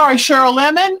 I'm sorry, Cheryl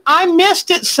Lemon. I missed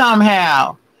it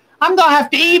somehow. I'm going to have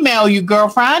to email you,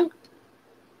 girlfriend.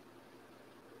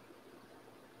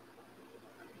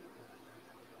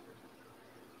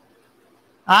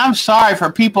 I'm sorry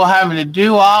for people having to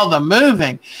do all the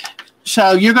moving.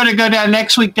 So you're going to go down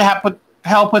next week to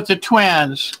help with the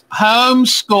twins.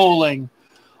 Homeschooling.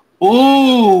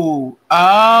 Ooh.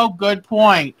 Oh, good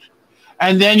point.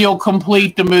 And then you'll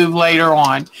complete the move later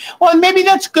on. Well, maybe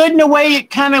that's good in a way. It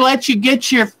kind of lets you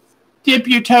dip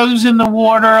your toes in the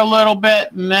water a little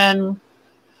bit. And then,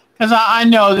 because I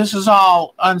know this is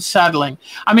all unsettling.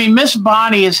 I mean, Miss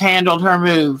Bonnie has handled her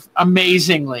move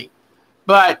amazingly.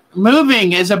 But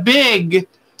moving is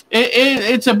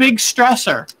it's a big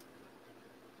stressor.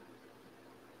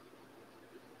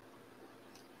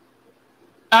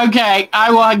 Okay,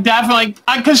 I will definitely,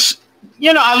 because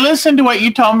I listened to what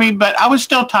you told me, but I was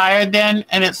still tired then.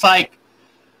 And it's like,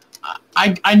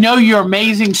 I know you're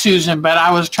amazing, Susan, but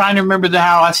I was trying to remember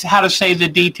how to say the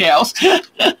details.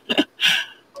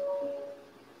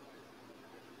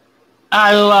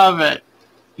 I love it.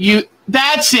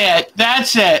 That's it.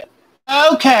 That's it.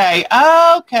 Okay.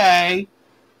 Okay.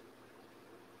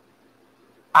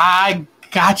 I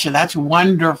gotcha. That's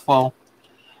wonderful.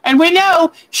 And we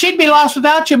know she'd be lost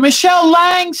without you. Michelle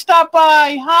Lang stopped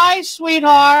by. Hi,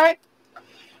 sweetheart.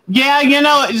 Yeah,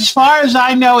 as far as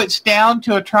I know, it's down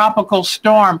to a tropical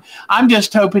storm. I'm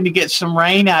just hoping to get some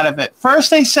rain out of it.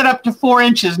 First, they said up to 4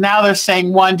 inches. Now they're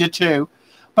saying 1 to 2.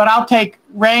 But I'll take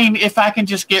rain. If I can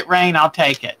just get rain, I'll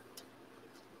take it.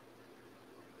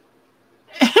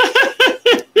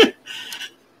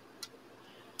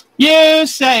 You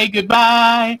say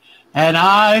goodbye, and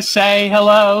I say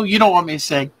hello. You don't want me to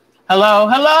sing. Hello,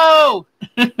 hello.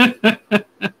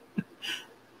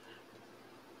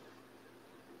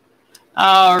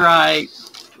 All right.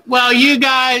 Well, you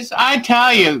guys, I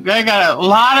tell you, they got a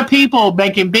lot of people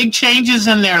making big changes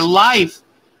in their life.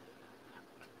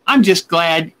 I'm just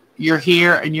glad you're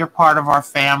here and you're part of our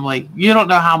family. You don't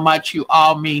know how much you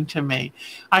all mean to me.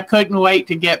 I couldn't wait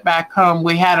to get back home.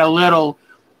 We had a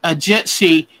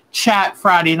Jitsi chat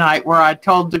Friday night where I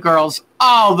told the girls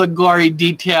all the gory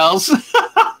details,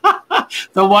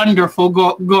 the wonderful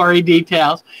gory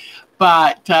details.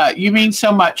 But you mean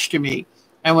so much to me.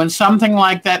 And when something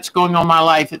like that's going on in my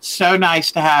life, it's so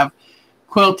nice to have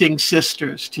quilting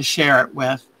sisters to share it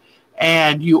with.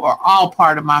 And you are all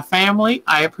part of my family.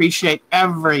 I appreciate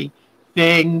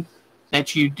everything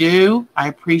that you do. I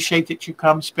appreciate that you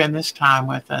come spend this time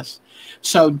with us.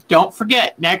 So don't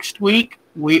forget, next week,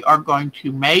 we are going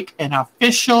to make an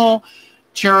official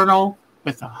journal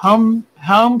with a home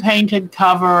painted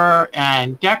cover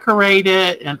and decorate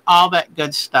it and all that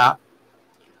good stuff.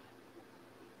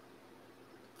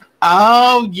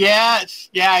 Oh, yes.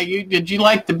 Yeah, did you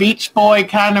like the Beach Boy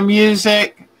kind of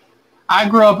music? I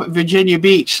grew up at Virginia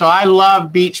Beach, so I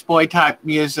love Beach Boy type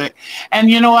music. And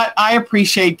you know what? I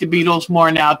appreciate the Beatles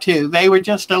more now, too. They were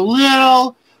just a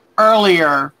little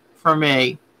earlier for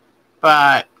me.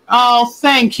 But, oh,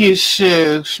 thank you,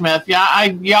 Sue Smith. Yeah,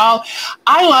 I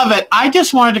love it. I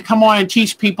just wanted to come on and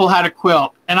teach people how to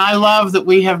quilt. And I love that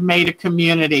we have made a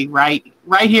community right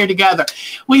here together.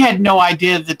 We had no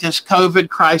idea that this COVID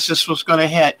crisis was going to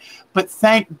hit. But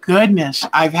thank goodness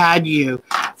I've had you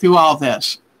through all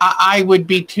this. I would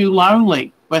be too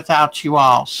lonely without you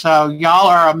all. So y'all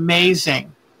are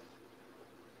amazing.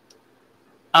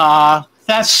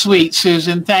 That's sweet,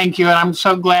 Susan. Thank you. And I'm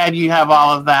so glad you have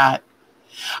all of that.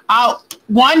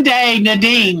 One day,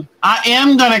 Nadine, I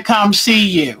am going to come see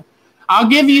you. I'll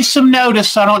give you some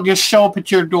notice so I don't just show up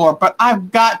at your door. But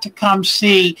I've got to come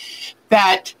see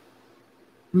that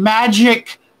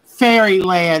magic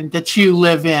fairyland that you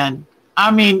live in.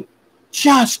 I mean,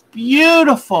 just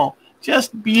beautiful.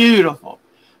 Just beautiful.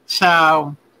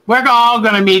 So we're all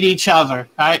going to meet each other.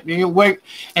 Right?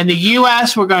 In the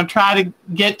U.S., we're going to try to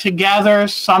get together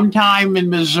sometime in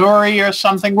Missouri or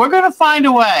something. We're going to find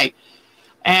a way.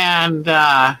 And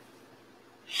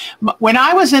when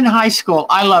I was in high school,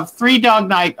 I loved Three Dog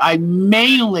Night. I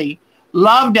mainly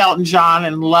loved Elton John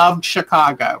and loved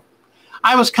Chicago.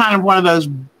 I was kind of one of those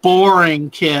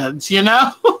boring kids, you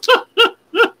know?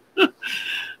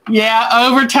 Yeah,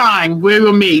 over time, we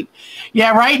will meet.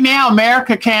 Yeah, right now,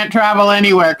 America can't travel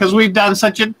anywhere because we've done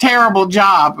such a terrible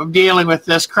job of dealing with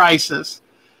this crisis.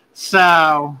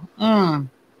 So, oh,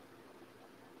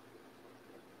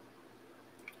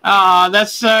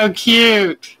 that's so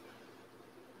cute.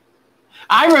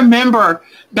 I remember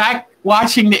back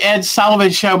watching the Ed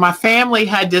Sullivan Show, my family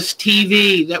had this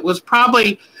TV that was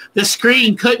probably, the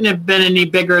screen couldn't have been any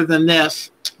bigger than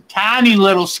this. Tiny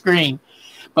little screen.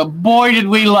 But boy, did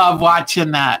we love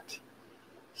watching that.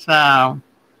 So,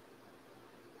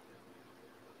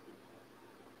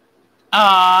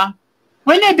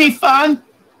 wouldn't it be fun?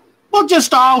 We'll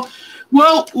just all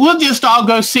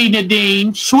go see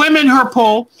Nadine swim in her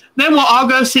pool. Then we'll all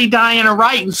go see Diana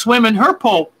Wright and swim in her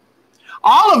pool.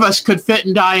 All of us could fit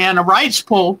in Diana Wright's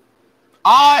pool.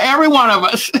 Every one of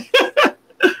us.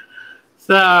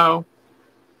 So,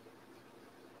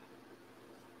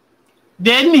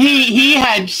 didn't he? He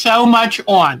had so much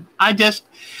on.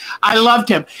 I loved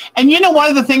him. And you know, one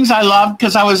of the things I loved,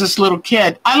 because I was this little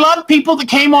kid, I loved people that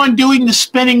came on doing the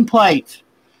spinning plates.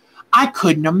 I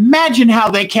couldn't imagine how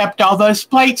they kept all those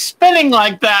plates spinning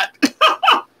like that.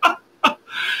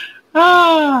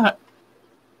 Oh,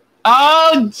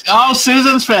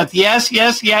 Susan Smith. Yes,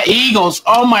 yeah. Eagles.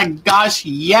 Oh, my gosh,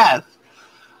 yes.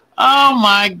 Oh,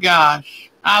 my gosh.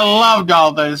 I loved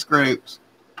all those groups.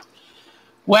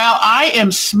 Well, I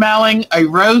am smelling a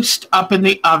roast up in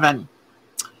the oven.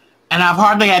 And I've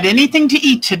hardly had anything to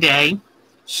eat today,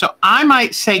 so I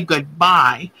might say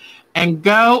goodbye and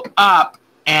go up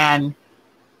and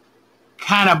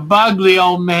kind of bug the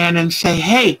old man and say,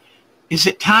 hey, is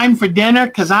it time for dinner?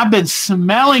 Because I've been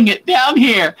smelling it down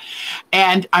here.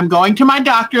 And I'm going to my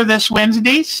doctor this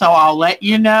Wednesday, so I'll let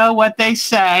you know what they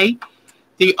say.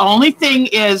 The only thing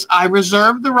is I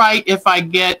reserve the right, if I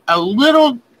get a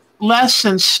little less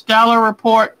than stellar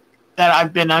report, that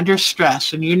I've been under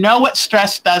stress. And you know what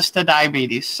stress does to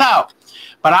diabetes. So,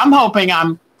 but I'm hoping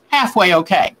I'm halfway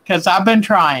okay because I've been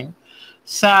trying.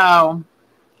 So,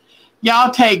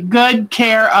 y'all take good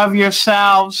care of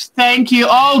yourselves. Thank you.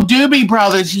 Oh, Doobie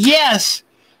Brothers. Yes.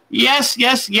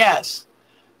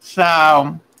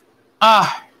 So,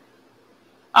 oh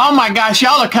my gosh,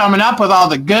 y'all are coming up with all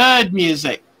the good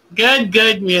music.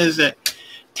 Good music.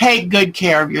 Take good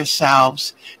care of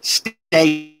yourselves.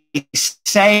 Stay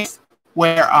safe.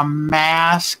 Wear a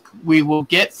mask. We will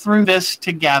get through this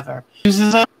together.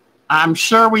 I'm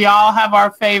sure we all have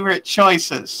our favorite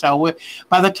choices. So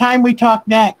by the time we talk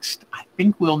next, I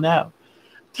think we'll know.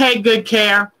 Take good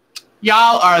care.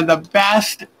 Y'all are the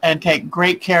best, and take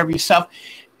great care of yourself.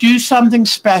 Do something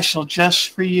special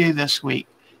just for you this week.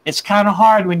 It's kind of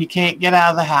hard when you can't get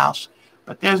out of the house,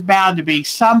 but there's bound to be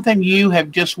something you have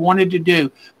just wanted to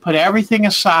do. Put everything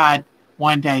aside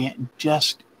one day and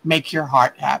just make your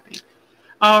heart happy.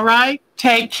 All right?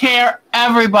 Take care,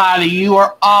 everybody. You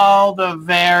are all the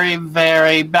very,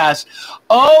 very best.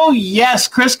 Oh, yes,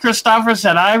 Chris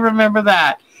Christopherson. I remember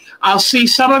that. I'll see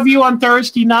some of you on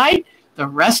Thursday night. The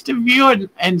rest of you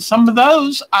and some of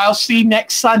those I'll see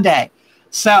next Sunday.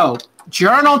 So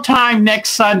Journal time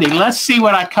next Sunday. Let's see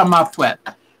what I come up with.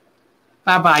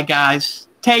 Bye-bye, guys.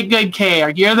 Take good care.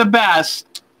 You're the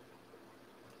best.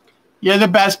 You're the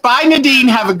best. Bye, Nadine.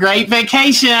 Have a great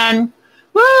vacation.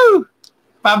 Woo!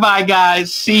 Bye-bye,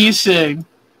 guys. See you soon.